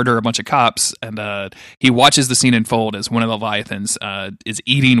station and murder a bunch of cops. And he watches the scene unfold as one of the Leviathans is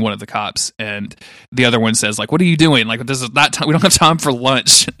eating one of the cops, and the other one says, like, "What are you doing? Like, this is not time. We don't have time for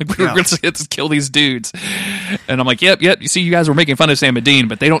lunch. We're going to kill these dudes." And I'm like, "Yep. You see, you guys were making fun of Sam and Dean,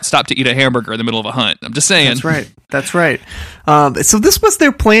 but they don't stop to eat a hamburger in the middle of a hunt." I'm just saying. That's right. So this was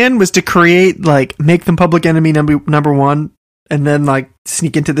their plan, was to create, like, make them public enemy number one, and then like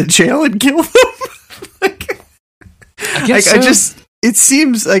sneak into the jail and kill them. It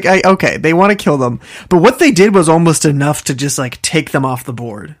seems like they want to kill them, but what they did was almost enough to just like take them off the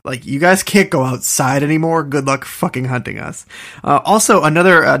board. Like, you guys can't go outside anymore. Good luck fucking hunting us. Also,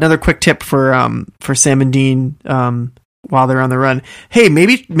 another quick tip for Sam and Dean while they're on the run. Hey,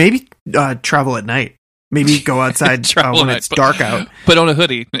 maybe travel at night. Maybe go outside when it's dark out. Put on a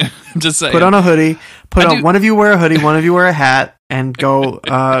hoodie. Just saying. Put on a hoodie. One of you wear a hoodie. One of you wear a hat, and go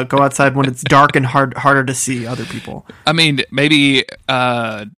outside when it's dark and harder to see other people. I mean, maybe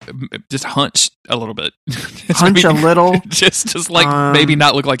just hunch a little bit. Hunch a little. Just like maybe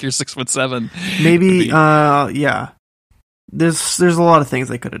not look like you're 6'7". Maybe yeah. There's a lot of things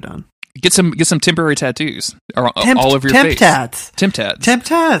they could have done. Get some temporary tattoos all over your face. Temp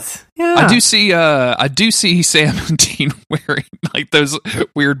tats. Yeah. I do see Sam and Dean wearing like those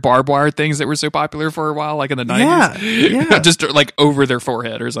weird barbed wire things that were so popular for a while, like in the 90s. Yeah. Just like over their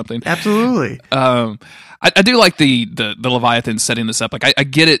forehead or something. Absolutely. I do like the Leviathan setting this up. Like I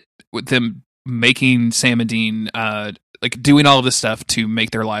get it with them making Sam and Dean like doing all of this stuff to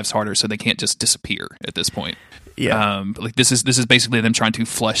make their lives harder so they can't just disappear at this point. Yeah. Like this is basically them trying to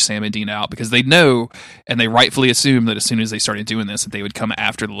flush Sam and Dean out, because they know and they rightfully assume that as soon as they started doing this, that they would come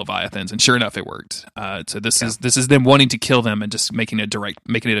after the Leviathans, and sure enough, it worked. So this is them wanting to kill them and just making it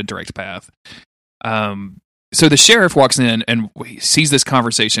a direct path. So the sheriff walks in and sees this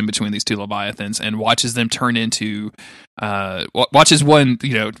conversation between these two Leviathans and watches them turn into, watches one,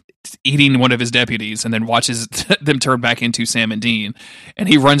 eating one of his deputies, and then watches them turn back into Sam and Dean, and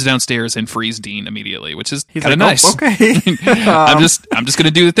he runs downstairs and frees Dean immediately, which is kind of nice. Oh, okay. I'm just going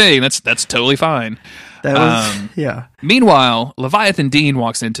to do the thing. That's totally fine. That was, yeah. Meanwhile, Leviathan Dean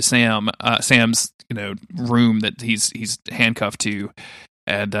walks into Sam's, room that he's handcuffed to,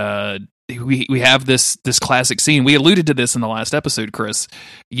 and, we have this classic scene. We alluded to this in the last episode, Chris.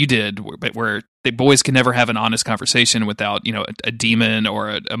 You did, where the boys can never have an honest conversation without a demon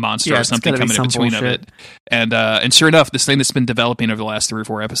or a monster or something coming in between of it. And sure enough, this thing that's been developing over the last 3 or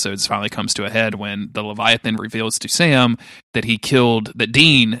 4 episodes finally comes to a head when the Leviathan reveals to Sam that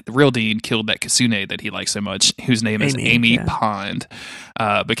the real Dean, killed that Kasune that he likes so much, whose name is Amy Pond.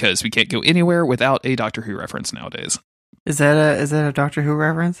 Because we can't go anywhere without a Doctor Who reference nowadays. Is that a Doctor Who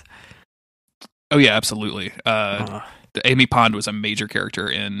reference? Oh yeah, absolutely. Amy Pond was a major character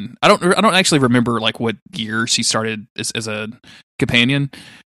in. I don't actually remember like what year she started as a companion.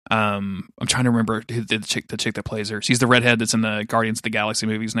 I'm trying to remember who the chick that plays her. She's the redhead that's in the Guardians of the Galaxy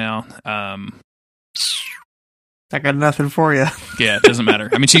movies now. I got nothing for you. Yeah, it doesn't matter.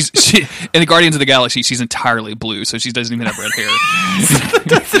 I mean, she in the Guardians of the Galaxy, she's entirely blue, so she doesn't even have red hair.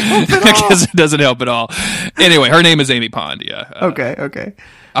 Because it doesn't help at all. Anyway, her name is Amy Pond. Yeah. Okay.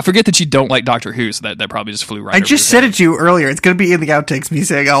 I forget that you don't like Doctor Who, so that probably just flew right. I just said it to you earlier. It's going to be in the outtakes. Me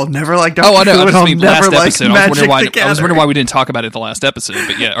saying I'll never like Doctor Who. Oh, I know. I'll never like Magic I was wondering why we didn't talk about it in the last episode,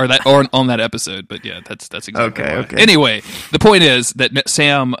 but yeah, or on that episode. But yeah, that's exactly why. Okay. Anyway, the point is that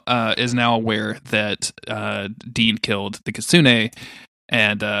Sam is now aware that Dean killed the Kasune,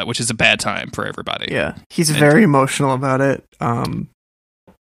 and which is a bad time for everybody. Yeah, he's very emotional about it. But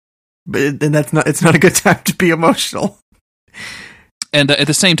it's not a good time to be emotional. And at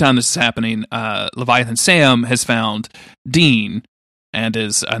the same time this is happening, Leviathan Sam has found Dean and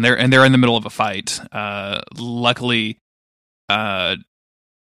they're in the middle of a fight. Luckily, I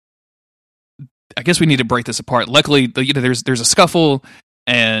guess we need to break this apart. Luckily, there's a scuffle,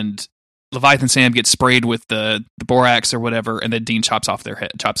 and Leviathan Sam gets sprayed with the borax or whatever, and then Dean chops off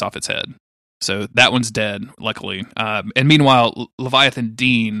its head. So that one's dead, luckily. And meanwhile, Leviathan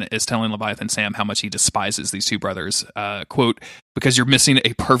Dean is telling Leviathan Sam how much he despises these two brothers. Quote, because you're missing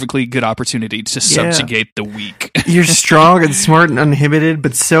a perfectly good opportunity to subjugate the weak. You're strong and smart and uninhibited,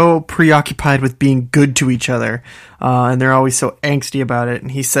 but so preoccupied with being good to each other. And they're always so angsty about it.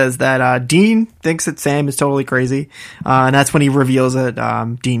 And he says that Dean thinks that Sam is totally crazy. And that's when he reveals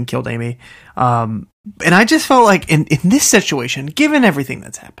that Dean killed Amy. And I just felt like in this situation, given everything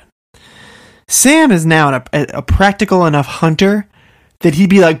that's happened, Sam is now a practical enough hunter that he'd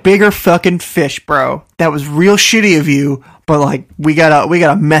be like, bigger fucking fish, bro. That was real shitty of you, but like we got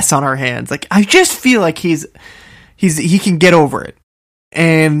a mess on our hands. Like I just feel like he can get over it.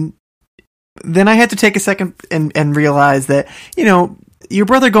 And then I had to take a second and realize that, your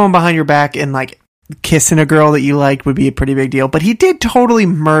brother going behind your back and like kissing a girl that you liked would be a pretty big deal, but he did totally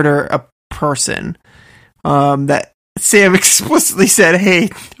murder a person that Sam explicitly said, "Hey,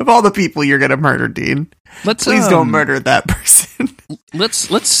 of all the people you're gonna murder, Dean, please don't murder that person."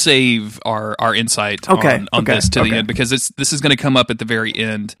 Let's save our insight on this to the end, because this is going to come up at the very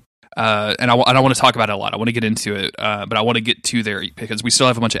end, and I want to talk about it a lot. I want to get into it, but I want to get to there because we still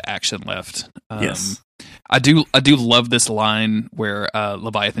have a bunch of action left. Yes. I do love this line where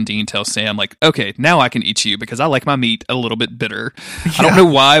Leviathan Dean tells Sam, like, okay, now I can eat you because I like my meat a little bit bitter. Yeah. I don't know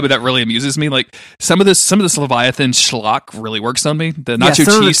why, but that really amuses me. Like some of this Leviathan schlock really works on me. The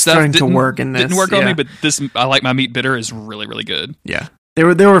nacho cheese stuff didn't work on me, but this I like my meat bitter is really, really good. Yeah. There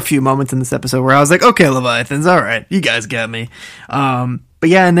were a few moments in this episode where I was like, okay, Leviathans, all right, you guys got me. But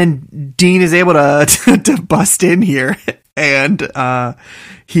yeah, and then Dean is able to bust in here. And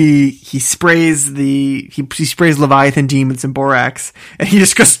he sprays he sprays Leviathan Dean with some borax, and he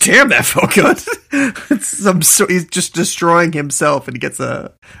just goes, "Damn, that felt good." He's just destroying himself, and he gets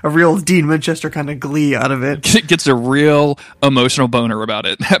a real Dean Winchester kind of glee out of it. Gets a real emotional boner about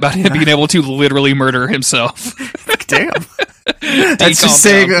him being able to literally murder himself. Damn, that's just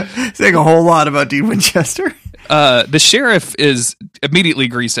saying a whole lot about Dean Winchester. The sheriff immediately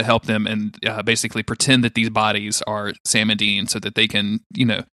agrees to help them and basically pretend that these bodies are Sam and Dean, so that they can,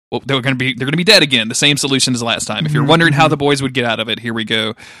 they're going to be dead again. The same solution as last time. If you're wondering how the boys would get out of it, here we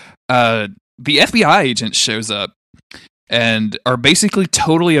go. The FBI agent shows up and are basically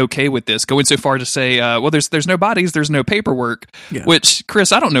totally okay with this, going so far to say, well, there's no bodies, there's no paperwork, which,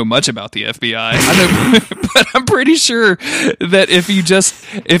 Chris, I don't know much about the FBI. I know, but I'm pretty sure that if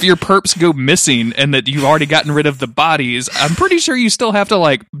your perps go missing and that you've already gotten rid of the bodies, I'm pretty sure you still have to,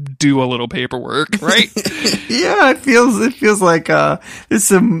 like, do a little paperwork, right? Yeah, it feels like there's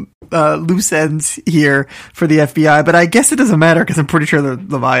some loose ends here for the FBI, but I guess it doesn't matter because I'm pretty sure they're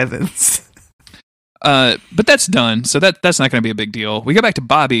Leviathans. But that's done, so that's not going to be a big deal. We go back to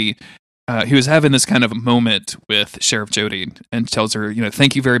Bobby, who is having this kind of moment with Sheriff Jody, and tells her,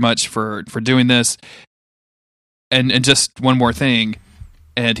 thank you very much for doing this, and just one more thing,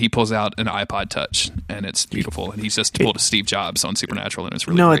 and he pulls out an iPod Touch, and it's beautiful, and he's just pulled a Steve Jobs on Supernatural, and it's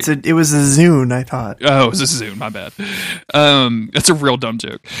really great. It was a Zune, I thought. Oh, it was a Zune, my bad. That's a real dumb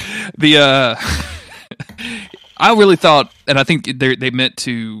joke. I really thought, and I think they meant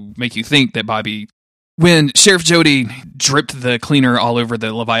to make you think that Bobby, when Sheriff Jody dripped the cleaner all over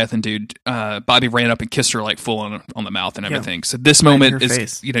the Leviathan dude, Bobby ran up and kissed her like full on the mouth and everything. Yeah. So this moment is,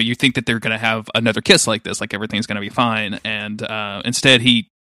 face. You think that they're going to have another kiss like this, like everything's going to be fine. And instead he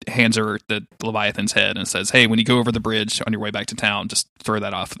hands her the Leviathan's head and says, hey, when you go over the bridge on your way back to town, just throw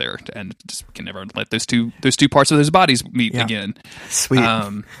that off there, and just can never let those two parts of those bodies meet again. Sweet.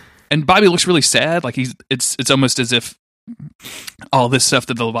 And Bobby looks really sad. Like it's almost as if all this stuff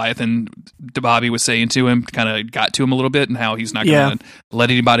that the Leviathan Bobby was saying to him kind of got to him a little bit, and how he's not going to let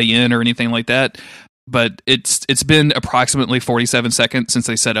anybody in or anything like that. But it's been approximately 47 seconds since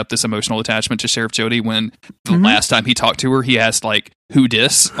they set up this emotional attachment to Sheriff Jody, when the last time he talked to her, he asked, like, who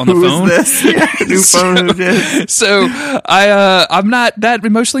dis on the phone? Who is this? Yeah, new phone, who dis? So I'm not that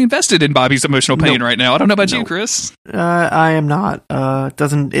emotionally invested in Bobby's emotional pain right now. I don't know about you, Chris. I am not.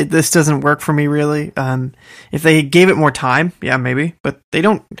 This doesn't work for me, really. If they gave it more time, yeah, maybe, but they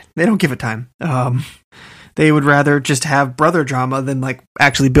don't give it time. They would rather just have brother drama than like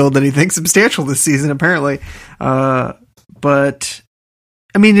actually build anything substantial this season, apparently. But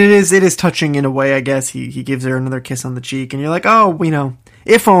I mean, it is touching in a way, I guess. He gives her another kiss on the cheek, and you're like, oh,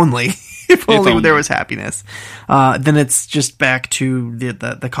 if only there was happiness. Then it's just back to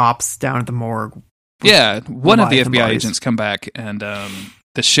the cops down at the morgue. Yeah, one of the FBI agents come back, and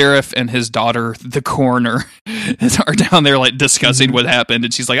the sheriff and his daughter, the coroner, are down there like discussing what happened,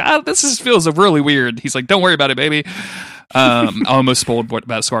 and she's like, feels really weird. He's like, don't worry about it, baby. I almost spoiled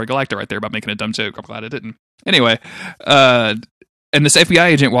about Scar Galacta right there by making a dumb joke. I'm glad I didn't. Anyway, and this FBI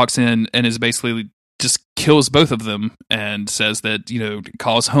agent walks in and is basically just kills both of them and says that,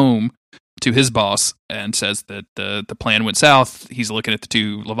 calls home to his boss and says that the plan went south. He's looking at the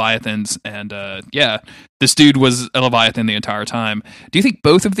two Leviathans, and this dude was a Leviathan the entire time. Do you think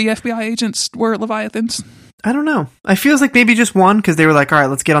both of the FBI agents were Leviathans? I don't know. I feels like maybe just one, because they were like, all right,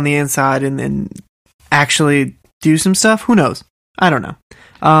 let's get on the inside and actually do some stuff. Who knows? I don't know.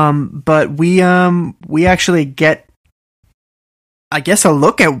 But we actually get, I guess, a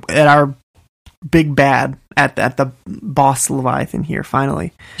look at our big bad at the boss Leviathan here,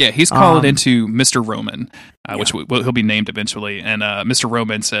 finally. Yeah, he's called into Mr. Roman, which he'll be named eventually. And Mr.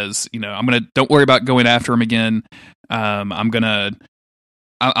 Roman says, don't worry about going after him again. I'm gonna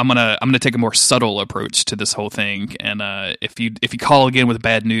take a more subtle approach to this whole thing. And if you call again with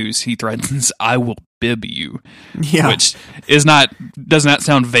bad news, he threatens, I will bib you. Yeah. Which does not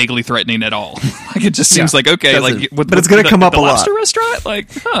sound vaguely threatening at all. Like, it just seems like, okay, like, but it's going to come up a lot. Lobster restaurant?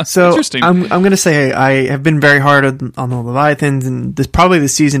 Like, so interesting. I'm going to say I have been very hard on the Leviathans and probably the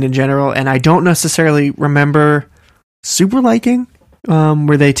season in general, and I don't necessarily remember super liking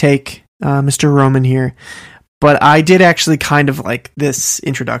where they take Mr. Roman here. But I did actually kind of like this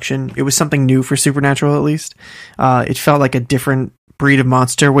introduction. It was something new for Supernatural, at least. It felt like a different breed of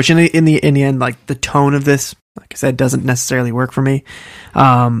monster, which in the end, like the tone of this, like I said, doesn't necessarily work for me.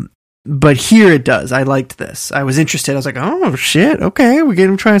 But here it does. I liked this. I was interested. I was like, oh shit, okay,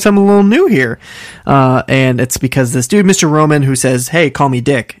 we're trying something a little new here. And it's because this dude, Mr. Roman, who says, "Hey, call me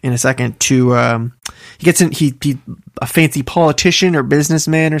Dick," in a second, to he gets in. He a fancy politician or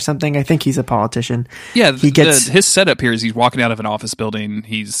businessman or something. I think he's a politician. Yeah, his setup here is he's walking out of an office building.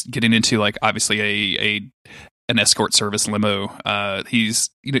 He's getting into like obviously an escort service limo. He's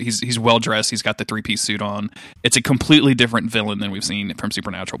well dressed. He's got the 3-piece suit on. It's a completely different villain than we've seen from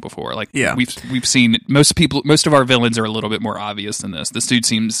Supernatural before. Like we've seen most of our villains are a little bit more obvious than this. This dude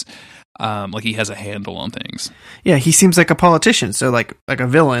seems like he has a handle on things. Yeah, he seems like a politician, so like a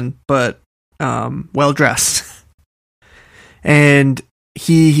villain, but well dressed. And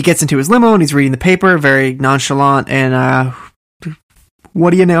he gets into his limo and he's reading the paper, very nonchalant, and what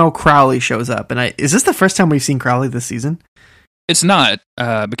do you know? Crowley shows up, and is this the first time we've seen Crowley this season? It's not,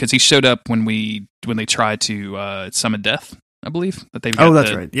 because he showed up when they tried to summon death, I believe. That they've got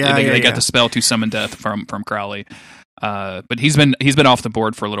that's right. Yeah, they got the spell to summon death from Crowley. But he's been off the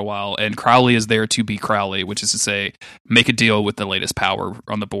board for a little while, and Crowley is there to be Crowley, which is to say, make a deal with the latest power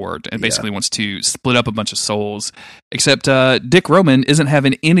on the board, and basically wants to split up a bunch of souls. Except Dick Roman isn't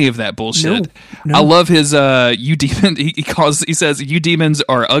having any of that bullshit. No. I love his you demon. He says you demons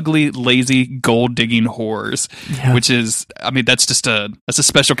are ugly, lazy, gold digging whores, which is, I mean, that's a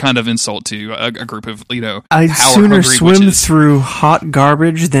special kind of insult to a group of I'd sooner swim witches through hot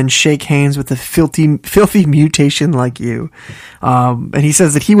garbage than shake hands with a filthy mutation like you. And he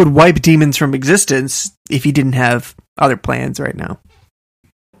says that he would wipe demons from existence if he didn't have other plans right now.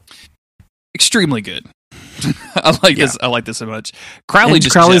 Extremely good. I like this. I like this so much.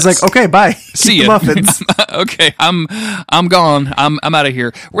 Crowley's like, okay, bye. See you. Muffins. Okay, I'm gone. I'm out of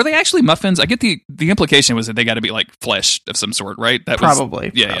here. Were they actually muffins? I get the implication was that they got to be like flesh of some sort, right? That probably.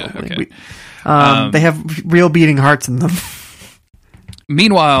 Okay. They have real beating hearts in them.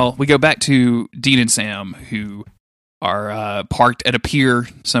 Meanwhile, we go back to Dean and Sam, who are parked at a pier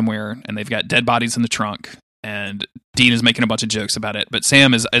somewhere, and they've got dead bodies in the trunk. And Dean is making a bunch of jokes about it, but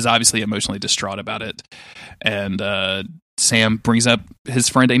Sam is obviously emotionally distraught about it. And Sam brings up his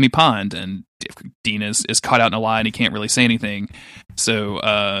friend Amy Pond, and Dean is caught out in a lie, and he can't really say anything.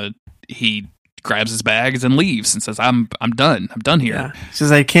 So he grabs his bags and leaves and says, "I'm done. I'm done here." Yeah. He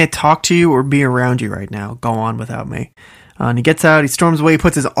says, "I can't talk to you or be around you right now. Go on without me." And he gets out, he storms away, he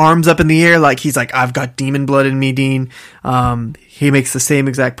puts his arms up in the air like he's like, "I've got demon blood in me, Dean." He makes the same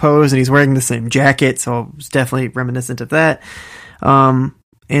exact pose, and he's wearing the same jacket, so it's definitely reminiscent of that.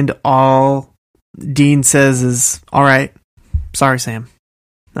 And all Dean says is, "All right, sorry, Sam."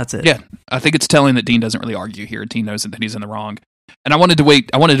 That's it. Yeah, I think it's telling that Dean doesn't really argue here. Dean knows that he's in the wrong. And I wanted to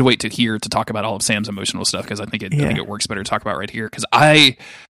wait to hear to talk about all of Sam's emotional stuff, because I think it works better to talk about right here. Because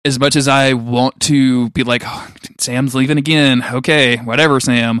as much as I want to be like, "Oh, Sam's leaving again. Okay, whatever,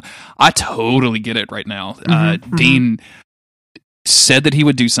 Sam," I totally get it right now. Dean said that he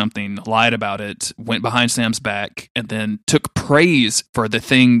would do something, lied about it, went behind Sam's back, and then took praise for the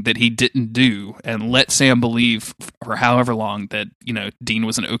thing that he didn't do, and let Sam believe for however long that Dean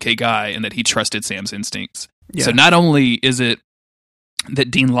was an okay guy and that he trusted Sam's instincts. Yeah. So not only is it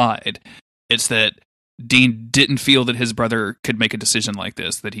that Dean lied, it's that Dean didn't feel that his brother could make a decision like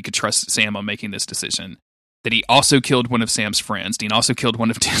this, that he could trust Sam on making this decision, that he also killed one of Sam's friends. Dean also killed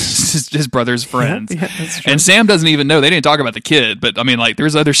one of his brother's friends. Yeah, that's true. And Sam doesn't even know. They didn't talk about the kid, but I mean, like,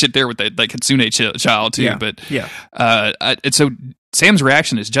 there's other shit there with that Kitsune child too. Yeah. But and so Sam's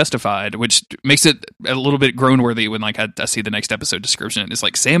reaction is justified, which makes it a little bit groan-worthy when I see the next episode description. It's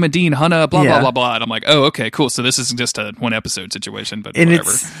like Sam and Dean, Hannah, blah, blah, blah, blah. And I'm like, oh, okay, cool. So this isn't just a one-episode situation, but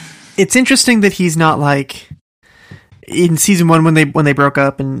whatever. It's interesting that he's not like in season 1 when they broke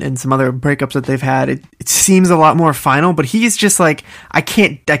up and some other breakups that they've had. It seems a lot more final, but he's just like, I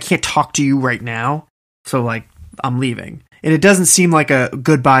can't talk to you right now, so like I'm leaving. And it doesn't seem like a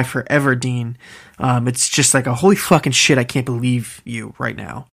goodbye forever, Dean. It's just like a holy fucking shit, I can't believe you right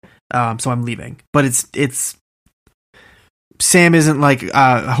now. So I'm leaving. But it's Sam isn't like,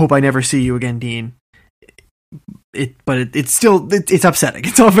 I hope I never see you again, Dean. It's still upsetting.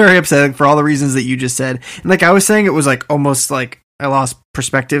 It's all very upsetting for all the reasons that you just said. And like I was saying, it was like almost like I lost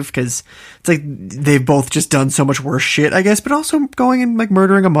perspective, because it's like they've both just done so much worse shit, I guess. But also going and like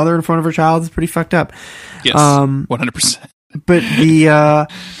murdering a mother in front of her child is pretty fucked up. Yes, 100%. But the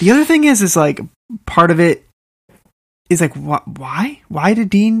other thing is like part of it is like, why did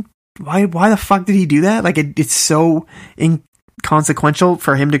Dean? Why the fuck did he do that? Like it's so consequential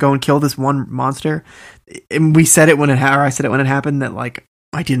for him to go and kill this one monster. And we said it when I said it when it happened, that like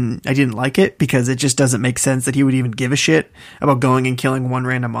I didn't like it because it just doesn't make sense that he would even give a shit about going and killing one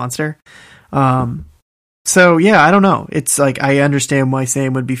random monster. So yeah, I don't know. It's like, I understand why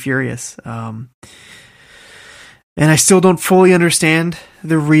Sam would be furious. And I still don't fully understand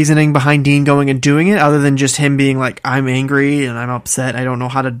the reasoning behind Dean going and doing it, other than just him being like, I'm angry and I'm upset. I don't know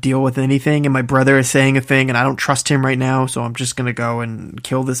how to deal with anything. And my brother is saying a thing and I don't trust him right now. So I'm just going to go and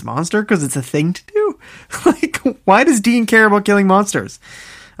kill this monster because it's a thing to do. Like, why does Dean care about killing monsters?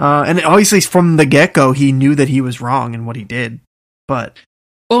 And obviously from the get-go, he knew that he was wrong in what he did. But...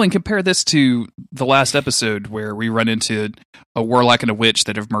 Well, and compare this to the last episode where we run into a warlock and a witch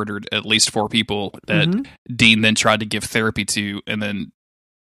that have murdered at least 4 people that Dean then tried to give therapy to and then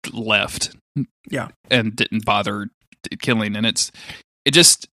left. Yeah. And didn't bother killing. And it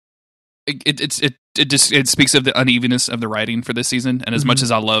speaks of the unevenness of the writing for this season. And as much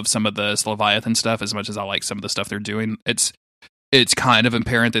as I love some of the Leviathan stuff, as much as I like some of the stuff they're doing, it's kind of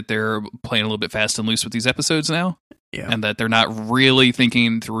apparent that they're playing a little bit fast and loose with these episodes now. Yeah. And that they're not really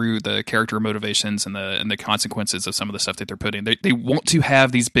thinking through the character motivations and the consequences of some of the stuff that they're putting. They want to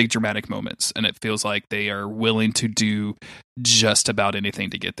have these big dramatic moments, and it feels like they are willing to do just about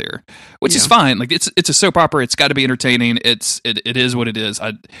anything to get there, which is fine. Like it's a soap opera. It's got to be entertaining. It is what it is.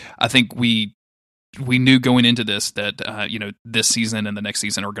 I think we knew going into this that this season and the next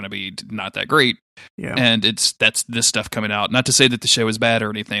season are going to be not that great. Yeah. And that's this stuff coming out. Not to say that the show is bad or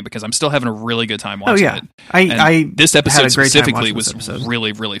anything, because I'm still having a really good time watching it. This episode specifically was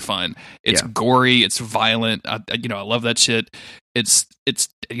really, really fun. It's gory, it's violent. I love that shit. It's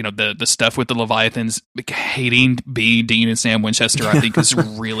the stuff with the Leviathans hating Dean and Sam Winchester, I think is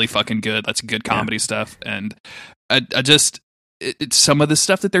really fucking good. That's good comedy stuff. And it's some of the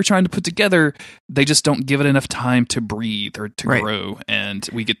stuff that they're trying to put together, they just don't give it enough time to breathe or to grow. And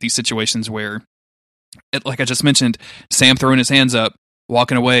we get these situations where, like I just mentioned, Sam throwing his hands up,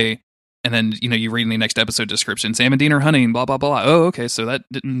 walking away, and then, you read in the next episode description, Sam and Dean are hunting, blah, blah, blah. Oh, okay, so that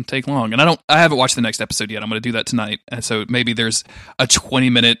didn't take long. And I haven't watched the next episode yet. I'm going to do that tonight. And so maybe there's a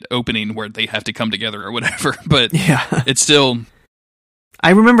 20-minute opening where they have to come together or whatever. But it's still... I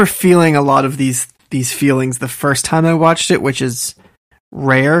remember feeling a lot of these feelings the first time I watched it, which is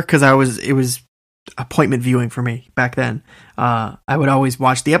rare because it was appointment viewing for me back then. I would always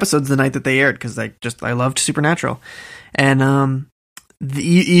watch the episodes the night that they aired because I loved Supernatural. And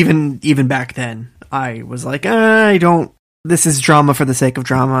even back then I was like, this is drama for the sake of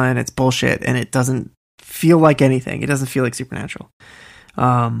drama and it's bullshit and it doesn't feel like anything. It doesn't feel like Supernatural.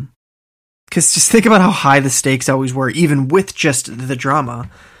 Because just think about how high the stakes always were, even with just the drama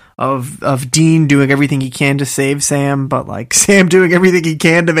of Dean doing everything he can to save Sam, but like Sam doing everything he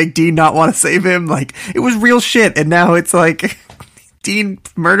can to make Dean not want to save him. Like, it was real shit. And now it's like Dean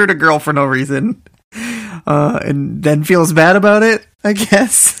murdered a girl for no reason, and then feels bad about it, I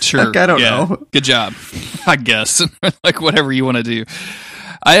guess. Sure. Like, I don't know. Good job, I guess. Like, whatever you want to do.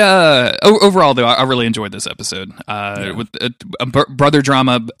 Overall though, I really enjoyed this episode. With a brother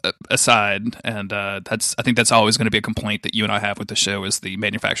drama aside, and I think that's always going to be a complaint that you and I have with the show is the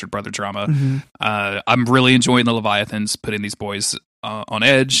manufactured brother drama. I'm really enjoying the Leviathans putting these boys on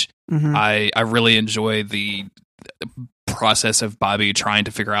edge. I really enjoy the process of Bobby trying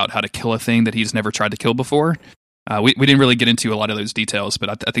to figure out how to kill a thing that he's never tried to kill before. We didn't really get into a lot of those details, but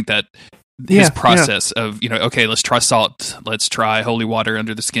I think that his process of, okay, let's try salt, let's try holy water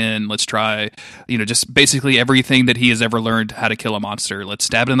under the skin, let's try, just basically everything that he has ever learned how to kill a monster. Let's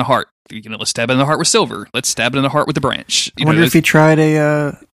stab it in the heart. Let's stab it in the heart with silver. Let's stab it in the heart with the branch. I wonder if he tried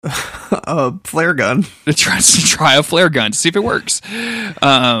a flare gun. Try a flare gun to see if it works.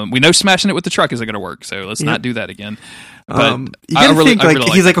 We know smashing it with the truck isn't going to work, so let's not do that again. But you gotta think,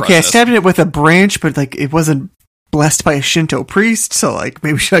 he's like, okay, I stabbed it with a branch, but like it wasn't blessed by a Shinto priest, so like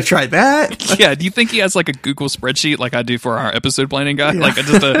maybe should I try that? Yeah, do you think he has like a Google spreadsheet like I do for our episode planning guy? Like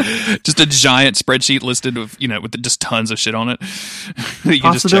just a giant spreadsheet listed with with just tons of shit on it.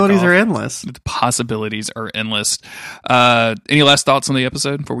 Possibilities are endless. The possibilities are endless. Any last thoughts on the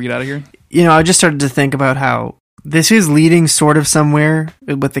episode before we get out of here? I just started to think about how this is leading sort of somewhere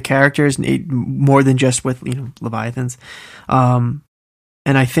with the characters, more than just with Leviathans. And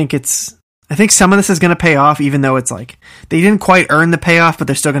I think some of this is going to pay off, even though it's like they didn't quite earn the payoff, but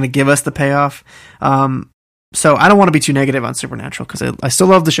they're still going to give us the payoff. So I don't want to be too negative on Supernatural because I still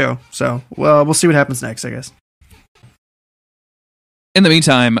love the show. So we'll see what happens next, I guess. In the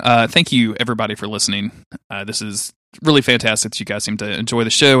meantime, thank you everybody for listening. This is really fantastic that you guys seem to enjoy the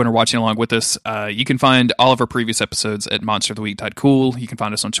show and are watching along with us. You can find all of our previous episodes at monsteroftheweek.cool. You can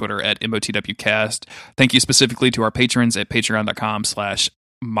find us on Twitter at MOTWcast. Thank you specifically to our patrons at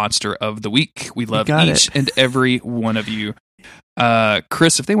patreon.com/monsteroftheweek. We love each and every one of you.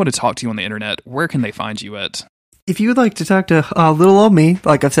 Chris, if they want to talk to you on the internet, where can they find you at? If you would like to talk to little old me,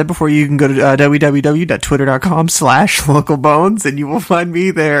 like I've said before, you can go to www.twitter.com/localbones and you will find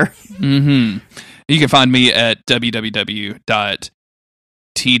me there. Mm-hmm. You can find me at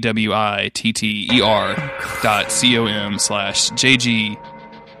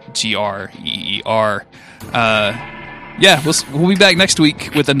www.twitter.com/JGGreer. Yeah, we'll be back next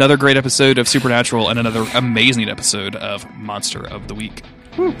week with another great episode of Supernatural and another amazing episode of Monster of the Week.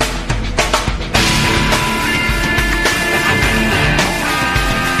 Woo.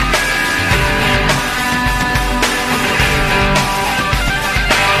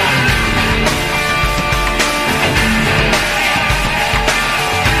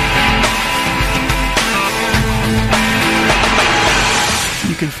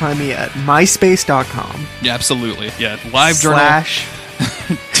 You can find me at myspace.com. Yeah, absolutely. Yeah, live journal.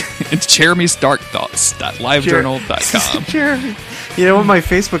 It's Jeremy's Dark Thoughts. livejournal.com. Jeremy. You know what my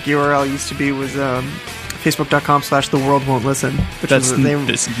Facebook URL used to be was facebook.com/theworldwon'tlisten.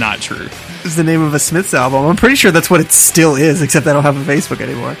 That's not true. It's the name of a Smiths album. I'm pretty sure that's what it still is, except I don't have a Facebook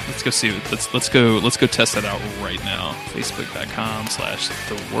anymore. Let's go see it. Let's go test that out right now.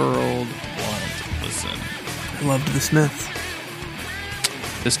 Facebook.com/theworldwon'tlisten. I loved the Smiths.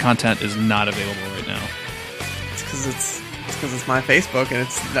 This content is not available right now. It's because it's my Facebook and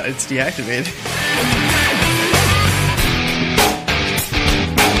it's deactivated.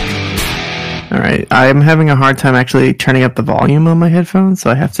 All right, I'm having a hard time actually turning up the volume on my headphones, so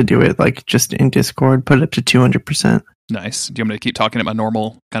I have to do it like just in Discord. Put it up to 200%. Nice. Do you want me to keep talking at my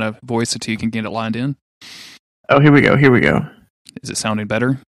normal kind of voice until you can get it lined in? Oh, here we go. Is it sounding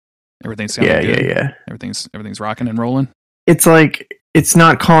better? Everything's sounding good? Yeah. Everything's rocking and rolling. It's like it's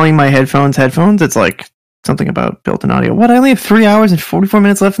not calling my headphones. It's like something about built-in audio. What? I only have 3 hours and 44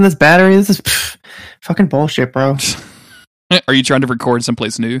 minutes left in this battery. This is fucking bullshit, bro. Are you trying to record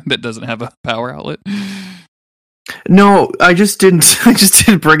someplace new that doesn't have a power outlet? No, I just didn't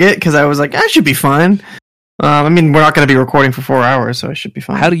bring it because I was like, I should be fine. I mean, we're not going to be recording for 4 hours, so I should be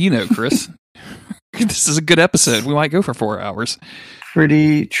fine. How do you know, Chris? This is a good episode. We might go for 4 hours.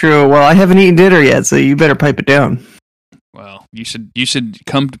 Pretty true. Well, I haven't eaten dinner yet, so you better pipe it down. Well, you should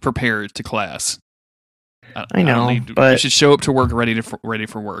come prepared to class. I know, but you should show up to work ready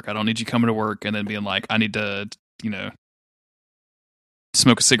for work. I don't need you coming to work and then being like, I need to,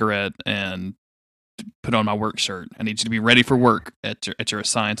 smoke a cigarette and put on my work shirt. I need you to be ready for work at your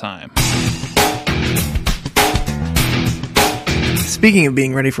assigned time. Speaking of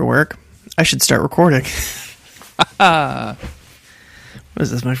being ready for work, I should start recording. What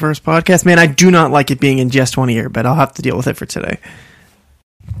is this, my first podcast? Man, I do not like it being in just one ear, but I'll have to deal with it for today.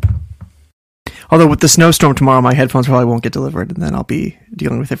 Although with the snowstorm tomorrow, my headphones probably won't get delivered, and then I'll be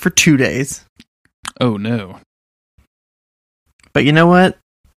dealing with it for 2 days. Oh, no. But you know what?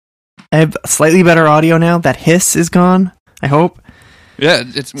 I have slightly better audio now. That hiss is gone, I hope. Yeah,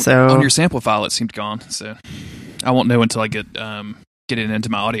 it's on your sample file, it seemed gone, so I won't know until I get it into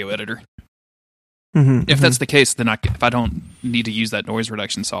my audio editor. If that's the case, then if I don't need to use that noise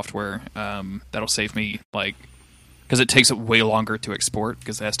reduction software, that'll save me, because it takes it way longer to export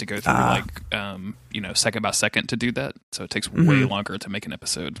because it has to go through second by second to do that. So it takes way longer to make an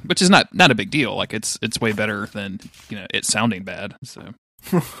episode, which is not a big deal. Like it's way better than it sounding bad. So.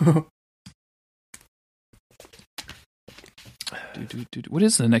 What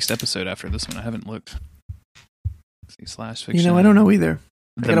is the next episode after this one? I haven't looked. Let's see, /fiction. I don't know either.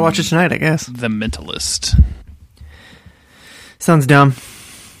 I gotta watch it tonight, I guess. The Mentalist. Sounds dumb.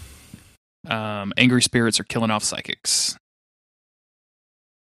 Angry spirits are killing off psychics.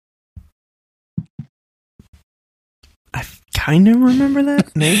 I kind of remember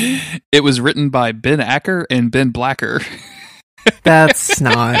that, maybe? It was written by Ben Acker and Ben Blacker. That's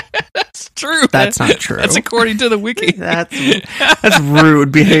not... That's true. That's not true. That's according to the wiki. That's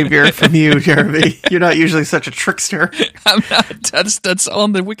rude behavior from you, Jeremy. You're not usually such a trickster. I'm not. That's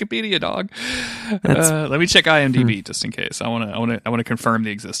on the Wikipedia, dog. Let me check IMDb just in case. I want to confirm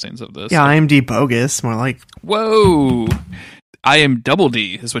the existence of this. Yeah, IMDb bogus. More like whoa. I am double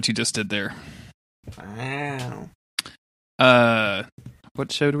D is what you just did there. Wow.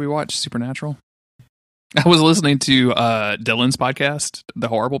 What show do we watch? Supernatural. I was listening to Dylan's podcast, the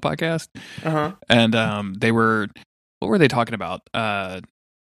Horrible podcast, and what were they talking about? I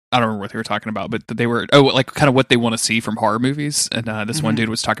don't remember what they were talking about, but they were kind of what they want to see from horror movies. And this one dude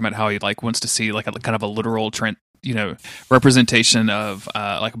was talking about how he wants to see a kind of a literal representation of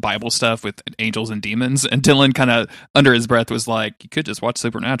like Bible stuff with angels and demons, and Dylan kind of under his breath was like, you could just watch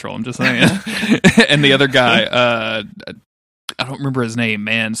Supernatural, I'm just saying. And the other guy, I don't remember his name,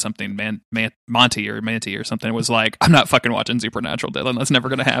 Monty or something, was like, I'm not fucking watching Supernatural, Dylan, that's never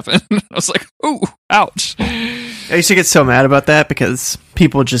gonna happen. I was like, ooh, ouch. I used to get so mad about that because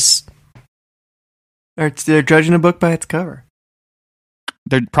people just they're judging a book by its cover.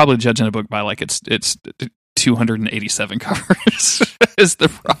 They're probably judging a book by like it's 287 covers is the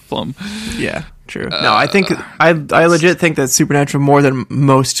problem. Yeah, true. No, I think I legit think that Supernatural, more than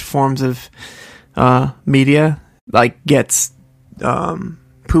most forms of media, like gets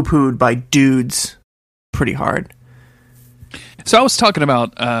poo-pooed by dudes pretty hard. So I was talking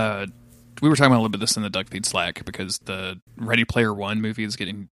about we were talking about a little bit of this in the Duck Feed Slack because the Ready Player One movie is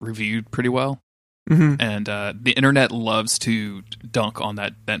getting reviewed pretty well. Mm-hmm. And the internet loves to dunk on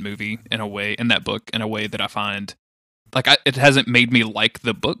that movie in that book in a way that I find like it hasn't made me like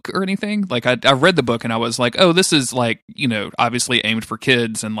the book or anything. Like I read the book and I was like, oh, this is like, obviously aimed for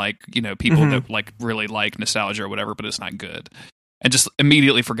kids and like, people mm-hmm. that like really like nostalgia or whatever, but it's not good. And just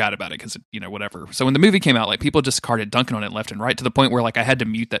immediately forgot about it because, whatever. So when the movie came out, like people just started dunking on it left and right to the point where like I had to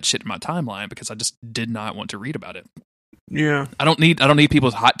mute that shit in my timeline because I just did not want to read about it. Yeah, I don't need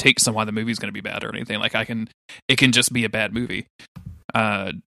people's hot takes on why the movie's going to be bad or anything. Like it can just be a bad movie.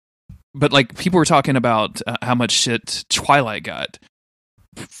 But like people were talking about how much shit Twilight got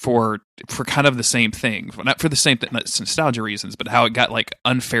for kind of the same thing, not for the same nostalgia reasons, but how it got like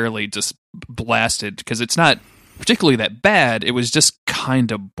unfairly just blasted because it's not particularly that bad. It was just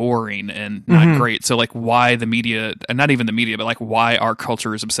kind of boring and not mm-hmm. great. So like why the media, and not even the media, but like why our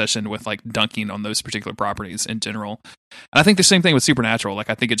culture's obsession with like dunking on those particular properties in general. And I think the same thing with Supernatural. Like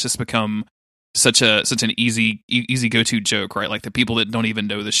I think it's just become such an easy go-to joke, right? Like the people that don't even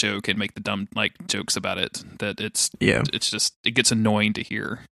know the show can make the dumb like jokes about it, that it's just, it gets annoying to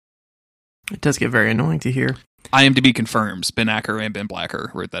hear. It does get very annoying to hear. IMDb confirms Ben Acker and Ben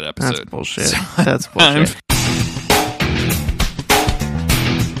Blacker wrote that episode. That's bullshit. That's bullshit.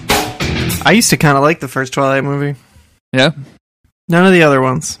 I used to kind of like the first Twilight movie. Yeah? None of the other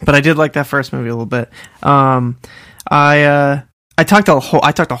ones, but I did like that first movie a little bit. I talked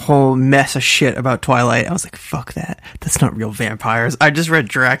a whole mess of shit about Twilight. I was like, fuck that. That's not real vampires. I just read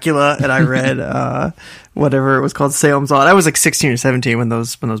Dracula and I read whatever it was called, Salem's Lot. I was like 16 or 17 when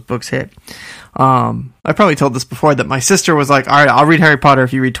those books hit. I probably told this before that my sister was like, all right, I'll read Harry Potter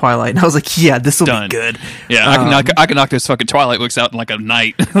if you read Twilight. And I was like, yeah, this will be good. Yeah, I can knock those fucking Twilight books out in like a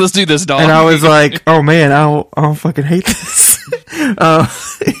night. Let's do this, dog. And I was like, oh man, I don't fucking hate this.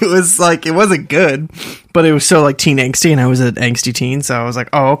 It was like, it wasn't good, but it was so like teen angsty, and I was an angsty teen, so I was like,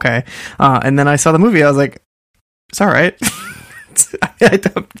 oh, okay. And then I saw the movie, I was like, it's all right.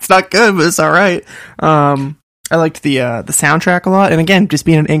 It's not good, but it's all right. I liked the soundtrack a lot, and again, just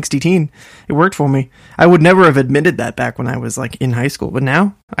being an angsty teen, it worked for me. I would never have admitted that back when I was like in high school, but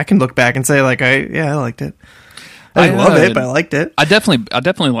now I can look back and say like, I liked it. I didn't love it, but I liked it. I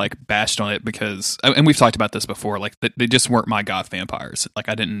definitely like bashed on it because, and we've talked about this before, like they just weren't my goth vampires. Like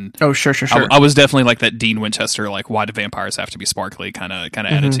I didn't. Oh, sure. I was definitely like that Dean Winchester, like why do vampires have to be sparkly kind of mm-hmm,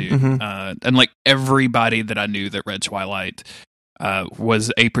 attitude. Mm-hmm. And like everybody that I knew that read Twilight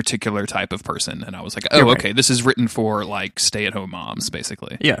was a particular type of person, and I was like, oh, right. Okay, this is written for like stay-at-home moms,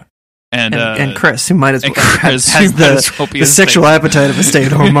 basically. Yeah. And Chris, who might as well has the sexual appetite of a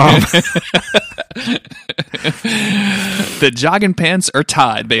stay-at-home mom. The jogging pants are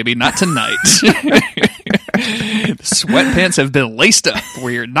tied, baby, not tonight. The sweatpants have been laced up.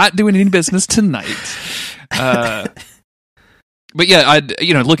 We're not doing any business tonight. But yeah,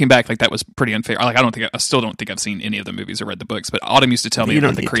 looking back, like that was pretty unfair. Like I still don't think I've seen any of the movies or read the books. But Autumn used to tell me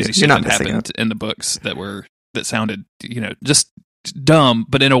about the crazy shit that happened in the books that sounded, just dumb,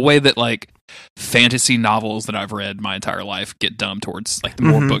 but in a way that like fantasy novels that I've read my entire life get dumb towards like the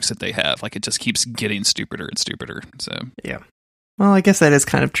more mm-hmm. books that they have. Like it just keeps getting stupider and stupider. So yeah. Well, I guess that is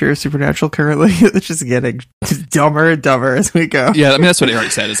kind of true of Supernatural currently. It's just getting dumber and dumber as we go. Yeah, I mean that's what Eric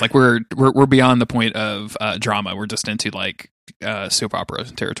said. It's like we're beyond the point of drama. We're just into like soap opera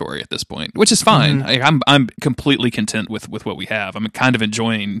territory at this point, which is fine. Mm-hmm. I'm completely content with what we have. I'm kind of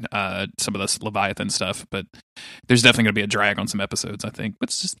enjoying some of this Leviathan stuff, but there's definitely going to be a drag on some episodes, I think. But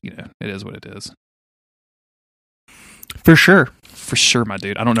it's just it is what it is. For sure, my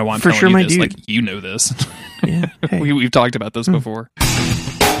dude. I don't know why I'm telling you this. Dude. Like you know this. Yeah, hey. We've talked about this before.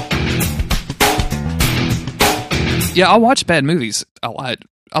 Yeah, I'll watch bad movies a lot.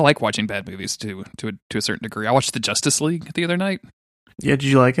 I like watching bad movies to a certain degree. I watched the Justice League the other night. Yeah, did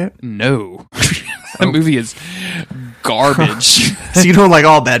you like it? No. That movie is garbage. So you don't like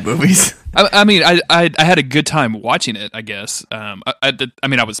all bad movies? I mean, I had a good time watching it, I guess. I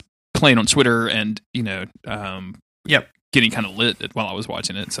mean, I was playing on Twitter and, getting kind of lit while I was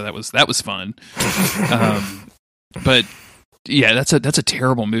watching it, so that was fun. But yeah, that's a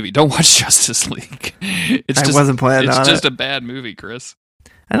terrible movie. Don't watch Justice League. I wasn't planning on it. It's just a bad movie, Chris.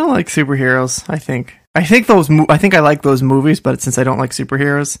 I don't like superheroes. I think I like those movies, but since I don't like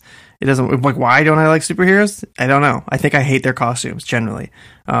superheroes, it doesn't. Like, why don't I like superheroes? I don't know. I think I hate their costumes generally.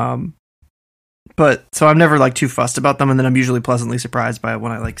 But so I'm never like too fussed about them, and then I'm usually pleasantly surprised by it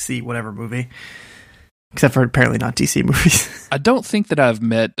when I like see whatever movie. Except for apparently not DC movies. I don't think that I've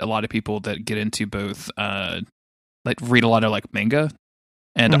met a lot of people that get into both, like read a lot of like manga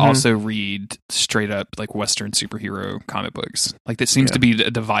and also read straight up like Western superhero comic books. Like that seems to be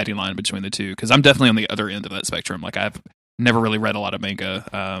the dividing line between the two. Because I'm definitely on the other end of that spectrum. Like I've never really read a lot of manga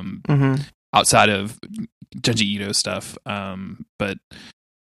outside of Junji Ito stuff. But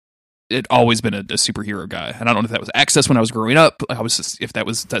it always been a superhero guy, and I don't know if that was access when I was growing up. I was just, if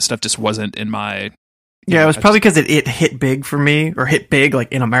that stuff just wasn't in my. Yeah, it was probably because it hit big for me, or hit big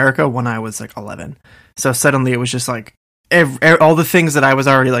like in America when I was like 11. So suddenly it was just like all the things that I was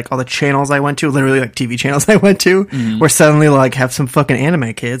already like, all the channels I went to, literally like TV channels I went to, were suddenly like have some fucking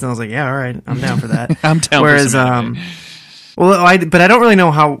anime kids, and I was like, yeah, all right, I'm down for that. I'm down. Whereas, for some anime. but I don't really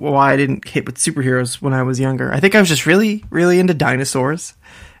know why I didn't hit with superheroes when I was younger. I think I was just really, really into dinosaurs,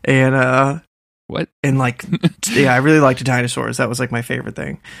 and what? And like, yeah, I really liked dinosaurs. That was like my favorite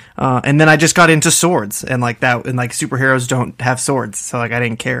thing. And then I just got into swords, and like that, and like superheroes don't have swords, so like I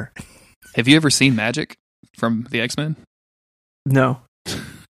didn't care. Have you ever seen Magic from the X-Men? No.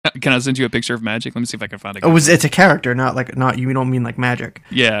 Can I send you a picture of Magic? Let me see if I can find it. It's a character, not you don't mean like magic.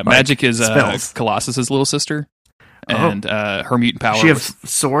 Yeah, like Magic is Colossus's little sister, and her mutant power. She has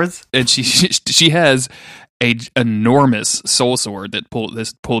swords, and she has a enormous soul sword that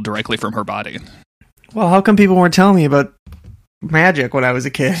pulled directly from her body. Well, how come people weren't telling me about Magic when I was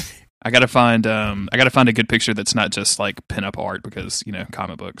a kid? I gotta find a good picture that's not just like pinup art, because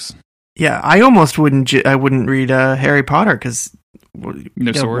comic books. Yeah, I almost wouldn't read Harry Potter because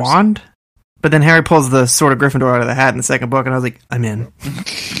no swords. Wand. But then Harry pulls the Sword of Gryffindor out of the hat in the second book, and I was like, I'm in.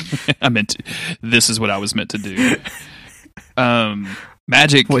 This is what I was meant to do.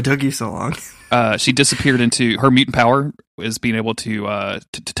 Magic. What took you so long? She disappeared into her mutant power is being able to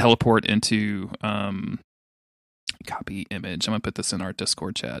teleport into copy image. I'm gonna put this in our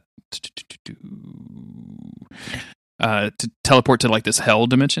Discord chat. To teleport to like this hell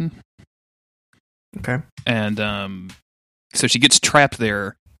dimension. Okay. And so she gets trapped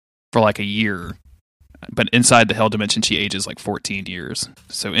there for like a year, but inside the hell dimension she ages like 14 years.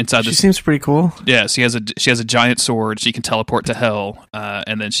 So inside she seems pretty cool. Yeah, she has a giant sword. She can teleport to hell,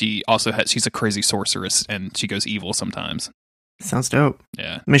 and then she's a crazy sorceress, and she goes evil sometimes. Sounds dope.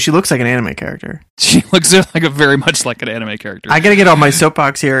 Yeah, I mean, she looks like an anime character. She looks like very much like an anime character. I gotta get on my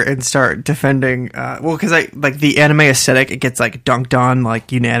soapbox here and start defending. Because I like the anime aesthetic. It gets like dunked on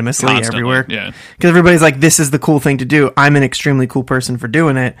like unanimously constantly, everywhere. Yeah, because everybody's like, "This is the cool thing to do." I'm an extremely cool person for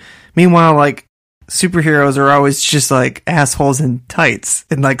doing it. Meanwhile, like superheroes are always just like assholes in tights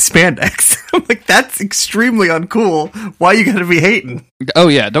and like spandex. I'm like, that's extremely uncool. Why you gotta be hating? Oh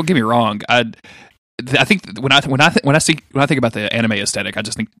yeah, don't get me wrong. I think when I think about the anime aesthetic, I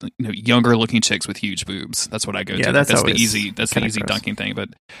just think younger looking chicks with huge boobs. That's what I go to. That's the easy dunking thing. But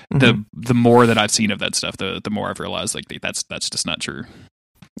the more that I've seen of that stuff, the more I've realized like that's just not true.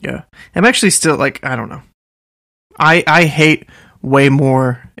 Yeah, I'm actually still like, I don't know. I hate way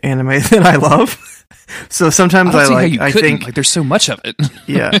more anime than I love. So sometimes I think like there's so much of it.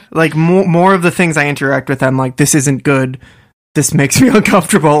 Yeah, like more of the things I interact with, I'm like, this isn't good. This makes me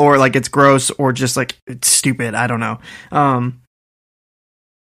uncomfortable, or like it's gross, or just like it's stupid. I don't know.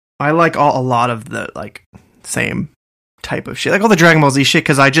 I like a lot of the like same type of shit, like all the Dragon Ball Z shit,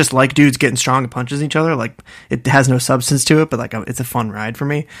 because I just like dudes getting strong and punches each other. Like it has no substance to it, but like it's a fun ride for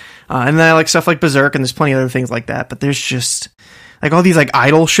me. And then I like stuff like Berserk, and there's plenty of other things like that. But there's just like all these like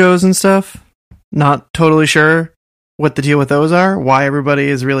idol shows and stuff. Not totally sure what the deal with those are. Why everybody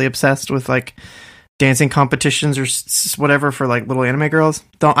is really obsessed with like dancing competitions or whatever for like little anime girls.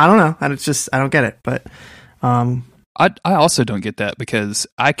 I don't know. I don't get it. But I also don't get that, because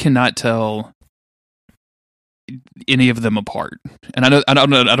I cannot tell any of them apart. And I don't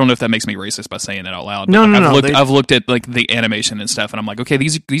know if that makes me racist by saying that out loud. No. I've looked at like the animation and stuff, and I'm like, okay,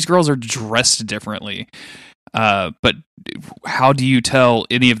 these girls are dressed differently. But how do you tell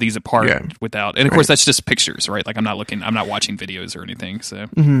any of these apart without? And of course, that's just pictures, right? Like I'm not watching videos or anything. So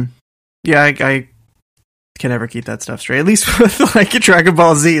yeah, I can ever keep that stuff straight. At least with like Dragon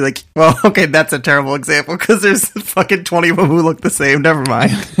Ball Z. Like, well, okay, that's a terrible example because there's fucking 20 of them who look the same. Never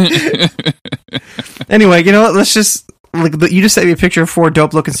mind. Anyway, you know what? Let's just like you just sent me a picture of 4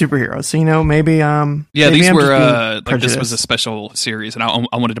 dope looking superheroes. So maybe these were like this was a special series, and I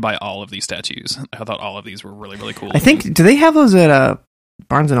wanted to buy all of these statues. I thought all of these were really really cool. I think do they have those at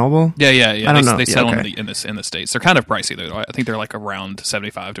Barnes and Noble? Yeah. I don't know. They sell them in the States. They're kind of pricey though. I think they're like around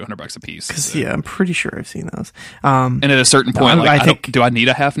 $75 to $100 a piece. Because I'm pretty sure I've seen those. And at a certain point, do I need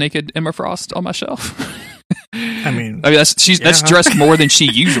a half naked Emma Frost on my shelf? I mean that's dressed more than she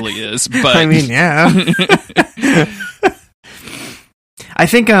usually is. But I mean, yeah. I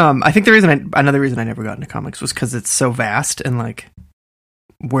think another reason I never got into comics was because it's so vast and like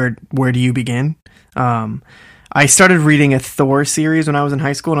where do you begin? I started reading a Thor series when I was in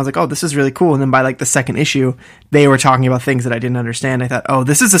high school, and I was like, oh, this is really cool. And then by like the second issue, they were talking about things that I didn't understand. I thought, oh,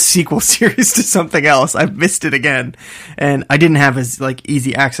 this is a sequel series to something else. I've missed it again. And I didn't have as like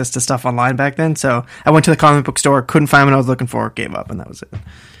easy access to stuff online back then. So I went to the comic book store, couldn't find what I was looking for, gave up, and that was it.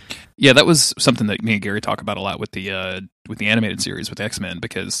 Yeah, that was something that me and Gary talk about a lot with the animated series with X-Men,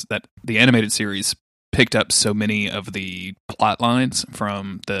 because the animated series picked up so many of the plot lines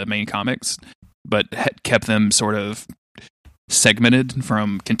from the main comics, but kept them sort of segmented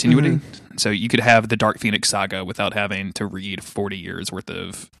from continuity. Mm-hmm. So you could have the Dark Phoenix saga without having to read 40 years worth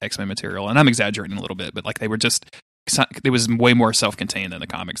of X-Men material. And I'm exaggerating a little bit, but like it was way more self-contained than the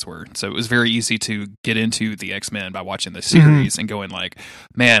comics were. So it was very easy to get into the X-Men by watching the series and going like,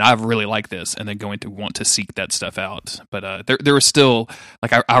 man, I really like this. And then going to want to seek that stuff out. But there was still,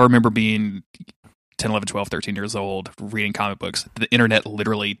 like, I remember being 10, 11, 12, 13 years old, reading comic books. The internet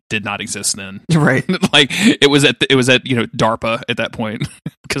literally did not exist then. Right. Like it was at DARPA at that point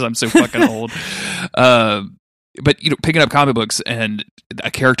because I'm so fucking old. But picking up comic books and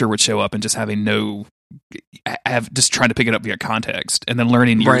a character would show up and just having just trying to pick it up via context, and then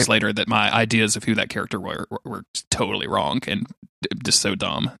learning years later that my ideas of who that character were totally wrong and just so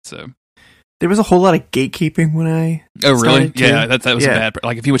dumb. So there was a whole lot of gatekeeping when I really? Yeah, that was a bad.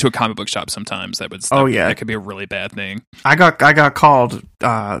 Like if you went to a comic book shop, sometimes that could be a really bad thing. I got called.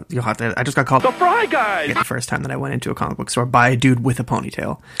 I just got called the Fry Guy the first time that I went into a comic book store by a dude with a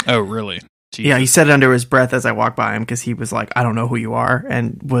ponytail. Oh, really? Jesus. Yeah, he said it under his breath as I walked by him because he was like, "I don't know who you are,"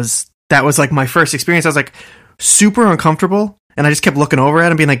 and that was like my first experience. I was like super uncomfortable, and I just kept looking over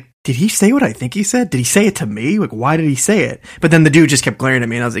at him, being like, did he say what I think he said? Did he say it to me? Like, why did he say it? But then the dude just kept glaring at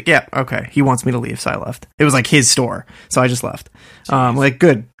me, and I was like, yeah, okay, he wants me to leave, so I left. It was like his store, so I just left. Like,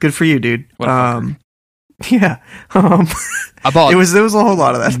 good for you, dude. Yeah. I bought it was a whole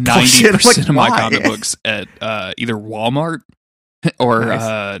lot of that 90% of my comic books at either Walmart or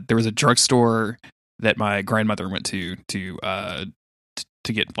there was a drugstore that my grandmother went to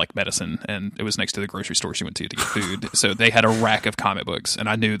get like medicine, and it was next to the grocery store she went to get food. So they had a rack of comic books, and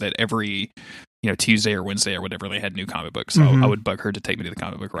I knew that every Tuesday or Wednesday or whatever they had new comic books. So I would bug her to take me to the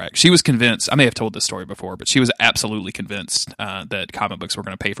comic book rack. She was convinced, I may have told this story before, but she was absolutely convinced that comic books were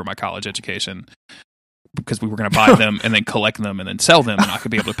going to pay for my college education, because we were going to buy them and then collect them and then sell them, and I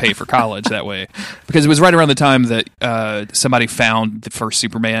could be able to pay for college that way. Because it was right around the time that somebody found the first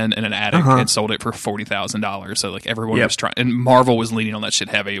Superman in an attic and sold it for $40,000. So like everyone was trying, and Marvel was leaning on that shit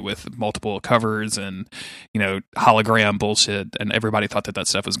heavy with multiple covers and hologram bullshit, and everybody thought that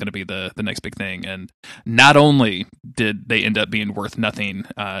stuff was going to be the next big thing. And not only did they end up being worth nothing,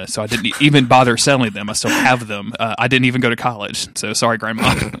 so I didn't even bother selling them. I still have them. I didn't even go to college. So sorry, Grandma.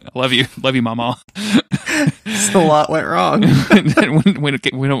 I love you, Mama. Just a lot went wrong.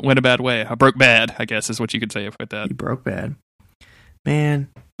 went a bad way. I broke bad, I guess is what you could say with that. You broke bad. Man,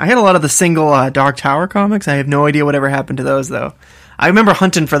 I had a lot of the single Dark Tower comics. I have no idea whatever happened to those, though. I remember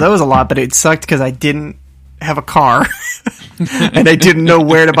hunting for those a lot, but it sucked because I didn't have a car. And I didn't know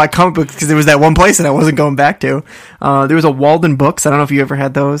where to buy comic books because there was that one place that I wasn't going back to. There was a Walden Books. I don't know if you ever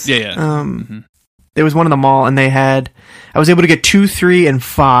had those. Yeah. There was one in the mall, and I was able to get 2, 3, and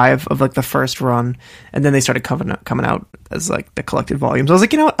 5 of like the first run, and then they started coming out as like the collected volumes. I was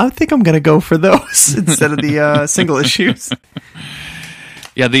like, I think I'm gonna go for those instead of the single issues.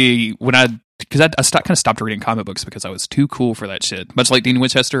 Yeah, because I kind of stopped reading comic books because I was too cool for that shit. Much like Dean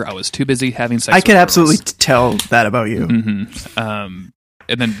Winchester, I was too busy having sex. I could absolutely tell that about you. And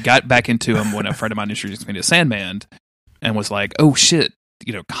then got back into them when a friend of mine introduced me to Sandman, and was like, oh shit.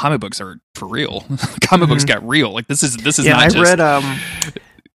 Comic books are for real. Comic books got real. Like this is not just...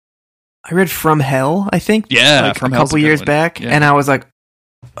 I read From Hell, I think. Yeah, like From a couple years back, and I was like,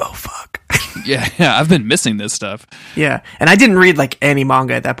 oh fuck. yeah, I've been missing this stuff. Yeah, and I didn't read like any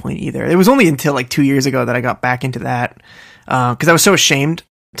manga at that point either. It was only until like 2 years ago that I got back into that because I was so ashamed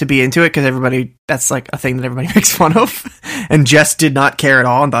to be into it because that's like a thing that everybody makes fun of, and Jess did not care at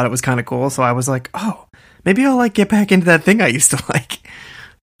all and thought it was kind of cool. So I was like, oh, maybe I'll like get back into that thing I used to like.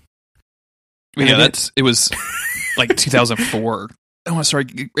 Yeah, it was like 2004. Oh, I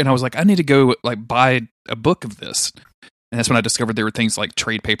started, and I was like, I need to go like buy a book of this. And that's when I discovered there were things like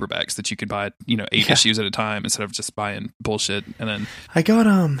trade paperbacks that you could buy, 8 issues at a time instead of just buying bullshit. And then I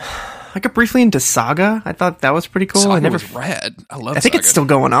got briefly into Saga. I thought that was pretty cool. Saga was rad. I love. I think Saga. It's still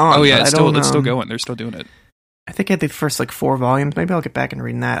going on. Oh yeah, it's still going. They're still doing it. I think I had the first like 4 volumes. Maybe I'll get back and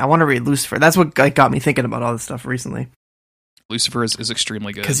reading that. I want to read Lucifer. That's what got me thinking about all this stuff recently. Lucifer is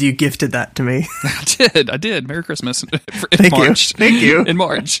extremely good. Because you gifted that to me. I did. Merry Christmas. Thank you. In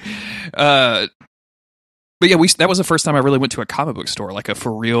March. But yeah, that was the first time I really went to a comic book store, like a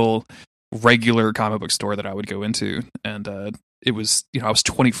for real, regular comic book store that I would go into. And it was, I was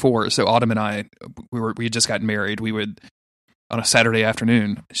 24, so Autumn and I, we had just gotten married. We would, on a Saturday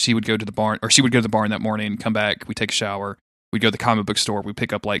afternoon, she would go to the barn that morning, come back, we'd take a shower, we'd go to the comic book store, we'd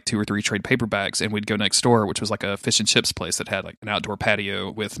pick up like 2 or 3 trade paperbacks, and we'd go next door, which was like a fish and chips place that had like an outdoor patio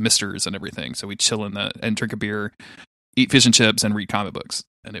with misters and everything. So we'd chill in that and drink a beer, eat fish and chips, and read comic books.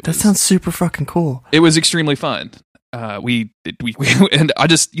 And that sounds super fucking cool. It was extremely fun. We and I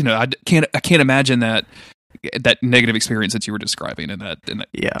just I can't imagine that negative experience that you were describing, and that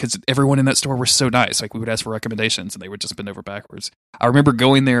because everyone in that store was so nice. Like we would ask for recommendations, and they would just bend over backwards. I remember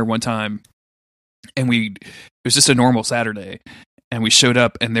going there one time, and it was just a normal Saturday, and we showed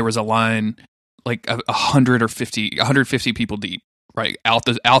up, and there was a line like 150 people deep, right out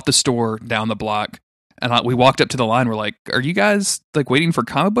the store, down the block. And we walked up to the line. We're like, "Are you guys like waiting for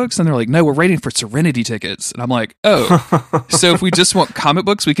comic books?" And they're like, "No, we're waiting for Serenity tickets." And I'm like, "Oh, so if we just want comic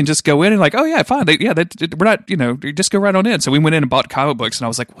books, we can just go in and like, oh yeah, fine, we're not, just go right on in." So we went in and bought comic books, and I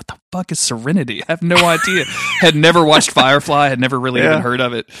was like, "What the fuck is Serenity?" I have no idea. Had never watched Firefly. Had never really even heard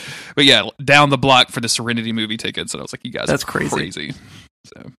of it. But yeah, down the block for the Serenity movie tickets, and I was like, "You guys, that's crazy."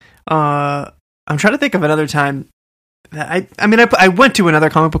 So, I'm trying to think of another time. I went to another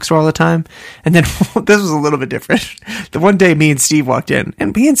comic book store all the time, and then this was a little bit different. The one day me and Steve walked in,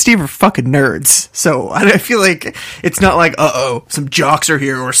 and me and Steve are fucking nerds, so I feel like it's not like, some jocks are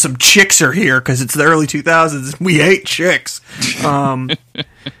here or some chicks are here because it's the early 2000s and we hate chicks.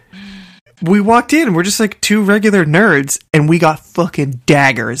 We walked in and we're just like 2 regular nerds, and we got fucking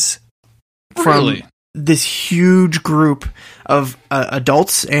daggers from this huge group of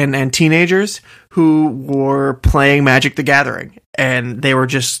adults and teenagers who were playing Magic the Gathering, and they were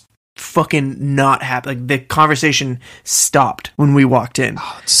just fucking not happy. Like the conversation stopped when we walked in,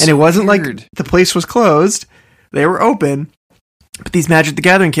 and it wasn't like the place was closed; they were open. But these Magic the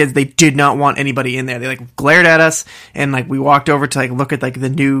Gathering kids, they did not want anybody in there. They like glared at us, and like we walked over to like look at like the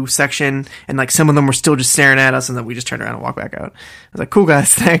new section, and like some of them were still just staring at us, and then we just turned around and walked back out. I was like, "Cool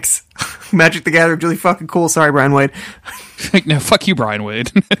guys, thanks." Magic the Gathering, really fucking cool. Sorry, Brian Wade. Like, no, fuck you, Brian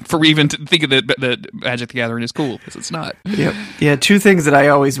Wade, for even thinking that Magic the Gathering is cool, because it's not. Yep. Yeah, 2 things that I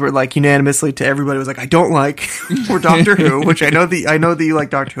always were like unanimously to everybody was like, I don't like were Doctor Who, which I know that you like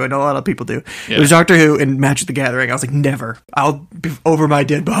Doctor Who. I know a lot of people do. Yeah. It was Doctor Who and Magic the Gathering. I was like, never. I'll be over my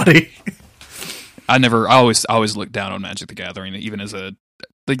dead body. I always looked down on Magic the Gathering, even as a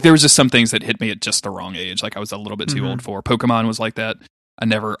there was just some things that hit me at just the wrong age. Like I was a little bit too old for. Pokemon was like that.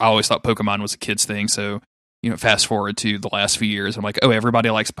 I always thought Pokemon was a kid's thing. So, fast forward to the last few years, I'm like, oh,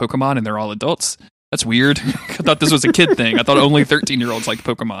 everybody likes Pokemon and they're all adults. That's weird. I thought this was a kid thing. I thought only 13-year-olds liked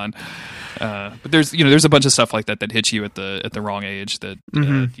Pokemon. But there's a bunch of stuff like that hits you at the wrong age that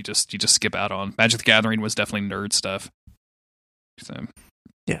you just skip out on. Magic the Gathering was definitely nerd stuff. So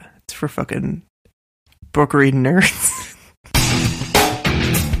yeah, it's for fucking book reading nerds.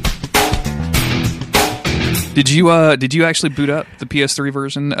 Did you actually boot up the PS3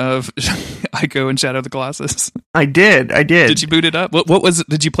 version of Ico and Shadow of the Colossus? I did. Did you boot it up? What was it?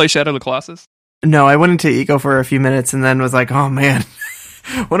 Did you play Shadow of the Colossus? No, I went into Ico for a few minutes and then was like, oh man,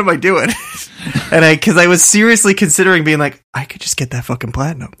 what am I doing? And because I was seriously considering being like, I could just get that fucking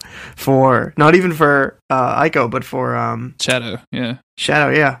platinum for not even for Ico, but for Shadow. Yeah.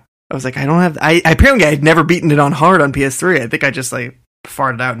 I was like, I apparently I had never beaten it on hard on PS3. I think I just like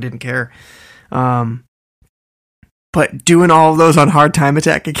farted out and didn't care. But doing all of those on hard time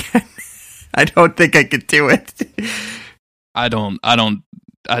attack again, I don't think I could do it. I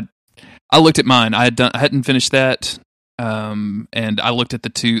looked at mine. I hadn't finished that. And I looked at the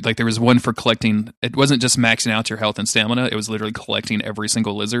 2, like there was one for collecting. It wasn't just maxing out your health and stamina. It was literally collecting every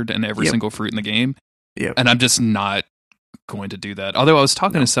single lizard and every single fruit in the game. Yep. And I'm just not going to do that. Although I was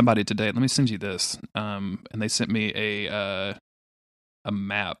talking to somebody today. Let me send you this. And they sent me a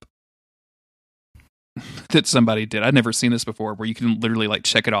map. that somebody did. I'd never seen this before, where you can literally like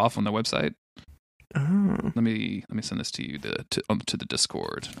check it off on the website. Oh. Let me send this to you to the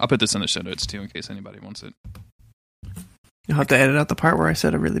Discord. I'll put this in the show notes too in case anybody wants it. You'll have to edit out the part where I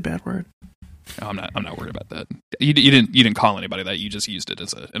said a really bad word. Oh, I'm not worried about that. You didn't call anybody that. You just used it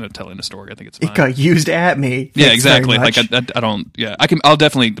as telling a story. I think it's fine. It got used at me. Yeah, exactly. Like I don't. Yeah, I'll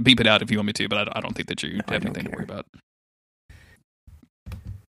definitely beep it out if you want me to, but I don't think that you have anything to worry about.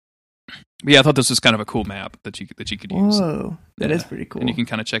 But yeah, I thought this was kind of a cool map that you could use. Whoa, that is pretty cool. And you can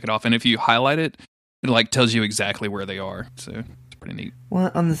kind of check it off. And if you highlight it, it like tells you exactly where they are. So it's pretty neat.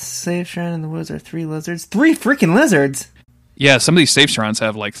 What on the safe shrine in the woods are 3 lizards? 3 freaking lizards! Yeah, some of these safe shrines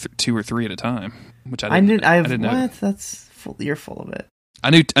have like 2 or 3 at a time, which I didn't know. What? That's full. You're full of it. I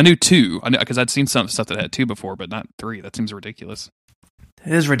knew 2 because I'd seen some stuff that had 2 before, but not 3. That seems ridiculous.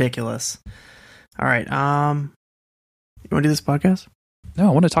 It is ridiculous. All right. You want to do this podcast? No,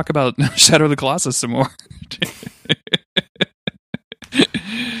 I want to talk about Shadow of the Colossus some more.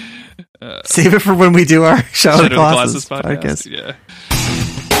 Save it for when we do our Shadow of the Colossus podcast. Yeah.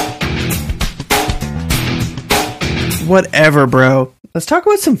 Whatever, bro. Let's talk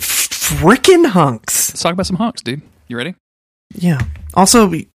about some freaking hunks. Let's talk about some hunks, dude. You ready? Yeah. Also,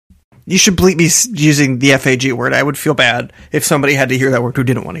 you should bleep me using the FAG word. I would feel bad if somebody had to hear that word who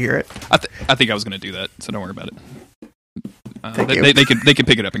didn't want to hear it. I think I was going to do that, so don't worry about it. They can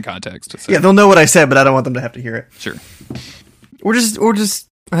pick it up in context. So. Yeah, they'll know what I said, but I don't want them to have to hear it. Sure. Or just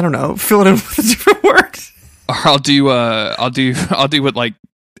I don't know, fill it in with different words. Or I'll do what like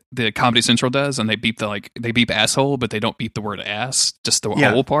the Comedy Central does, and they beep asshole, but they don't beep the word ass, just the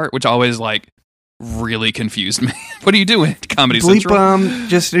whole part, which always like really confused me. What are you doing, Comedy Central?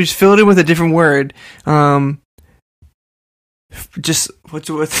 Just fill it in with a different word. Just what's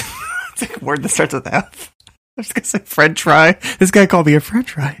a word that starts with F? I was gonna say French fry. This guy called me a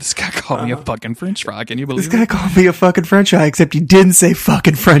French fry. This guy called me a fucking French fry. Can you believe this guy called me a fucking French fry, except he didn't say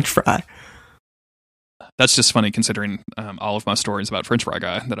fucking French fry. That's just funny considering all of my stories about French fry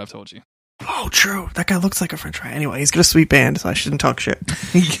guy that I've told you. Oh, true. That guy looks like a French fry. Anyway, he's got a sweet band, so I shouldn't talk shit.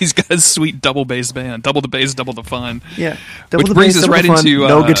 He's got a sweet double bass band. Double the bass, double the fun. Yeah. Which brings us right into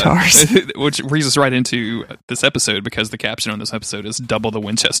no guitars. Which brings us right into this episode, because the caption on this episode is "Double the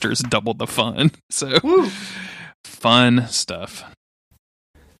Winchesters, double the fun." So, fun stuff.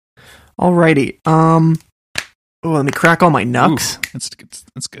 Alrighty. Let me crack all my knucks.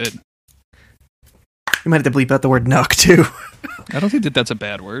 That's good. You might have to bleep out the word knuck too. I don't think that's a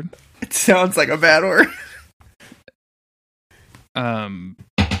bad word. It sounds like a bad word.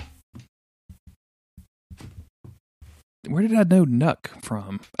 Where did I know Nuck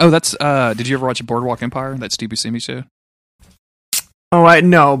from? Oh, that's did you ever watch Boardwalk Empire? That Steve Buscemi show? Oh, I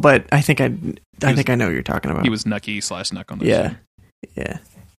know, but I think I know what you're talking about. He was Nucky / Nuck on the show. Yeah. Yeah.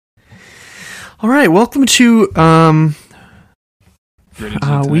 All right, welcome to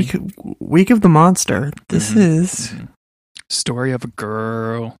week of the monster. This is story of a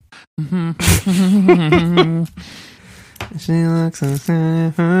girl. She looks I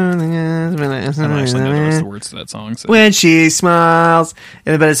don't actually know the words to that song. So. When she smiles,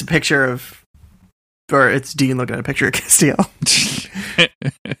 but it's a picture of, or it's Dean looking at a picture of Castiel.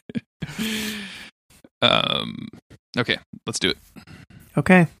 Okay, let's do it.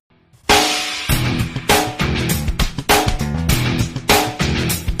 Okay.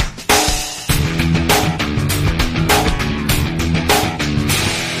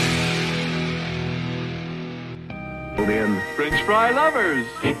 French fry lovers.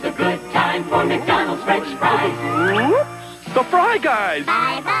 It's a good time for McDonald's French fries. The Fry Guys.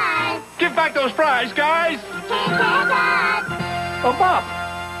 Bye-bye. Give back those fries, guys. Take care, Dad. Oh, Bob.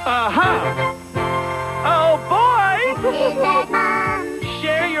 Uh-huh. Oh, boy. He said, Mom.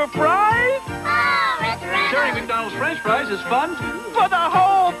 Share your fries. Oh, it's right. Sharing McDonald's French fries is fun for the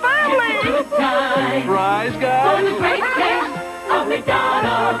whole family. It's a good time Fries, guys. for the great taste of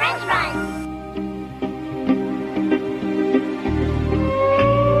McDonald's French fries.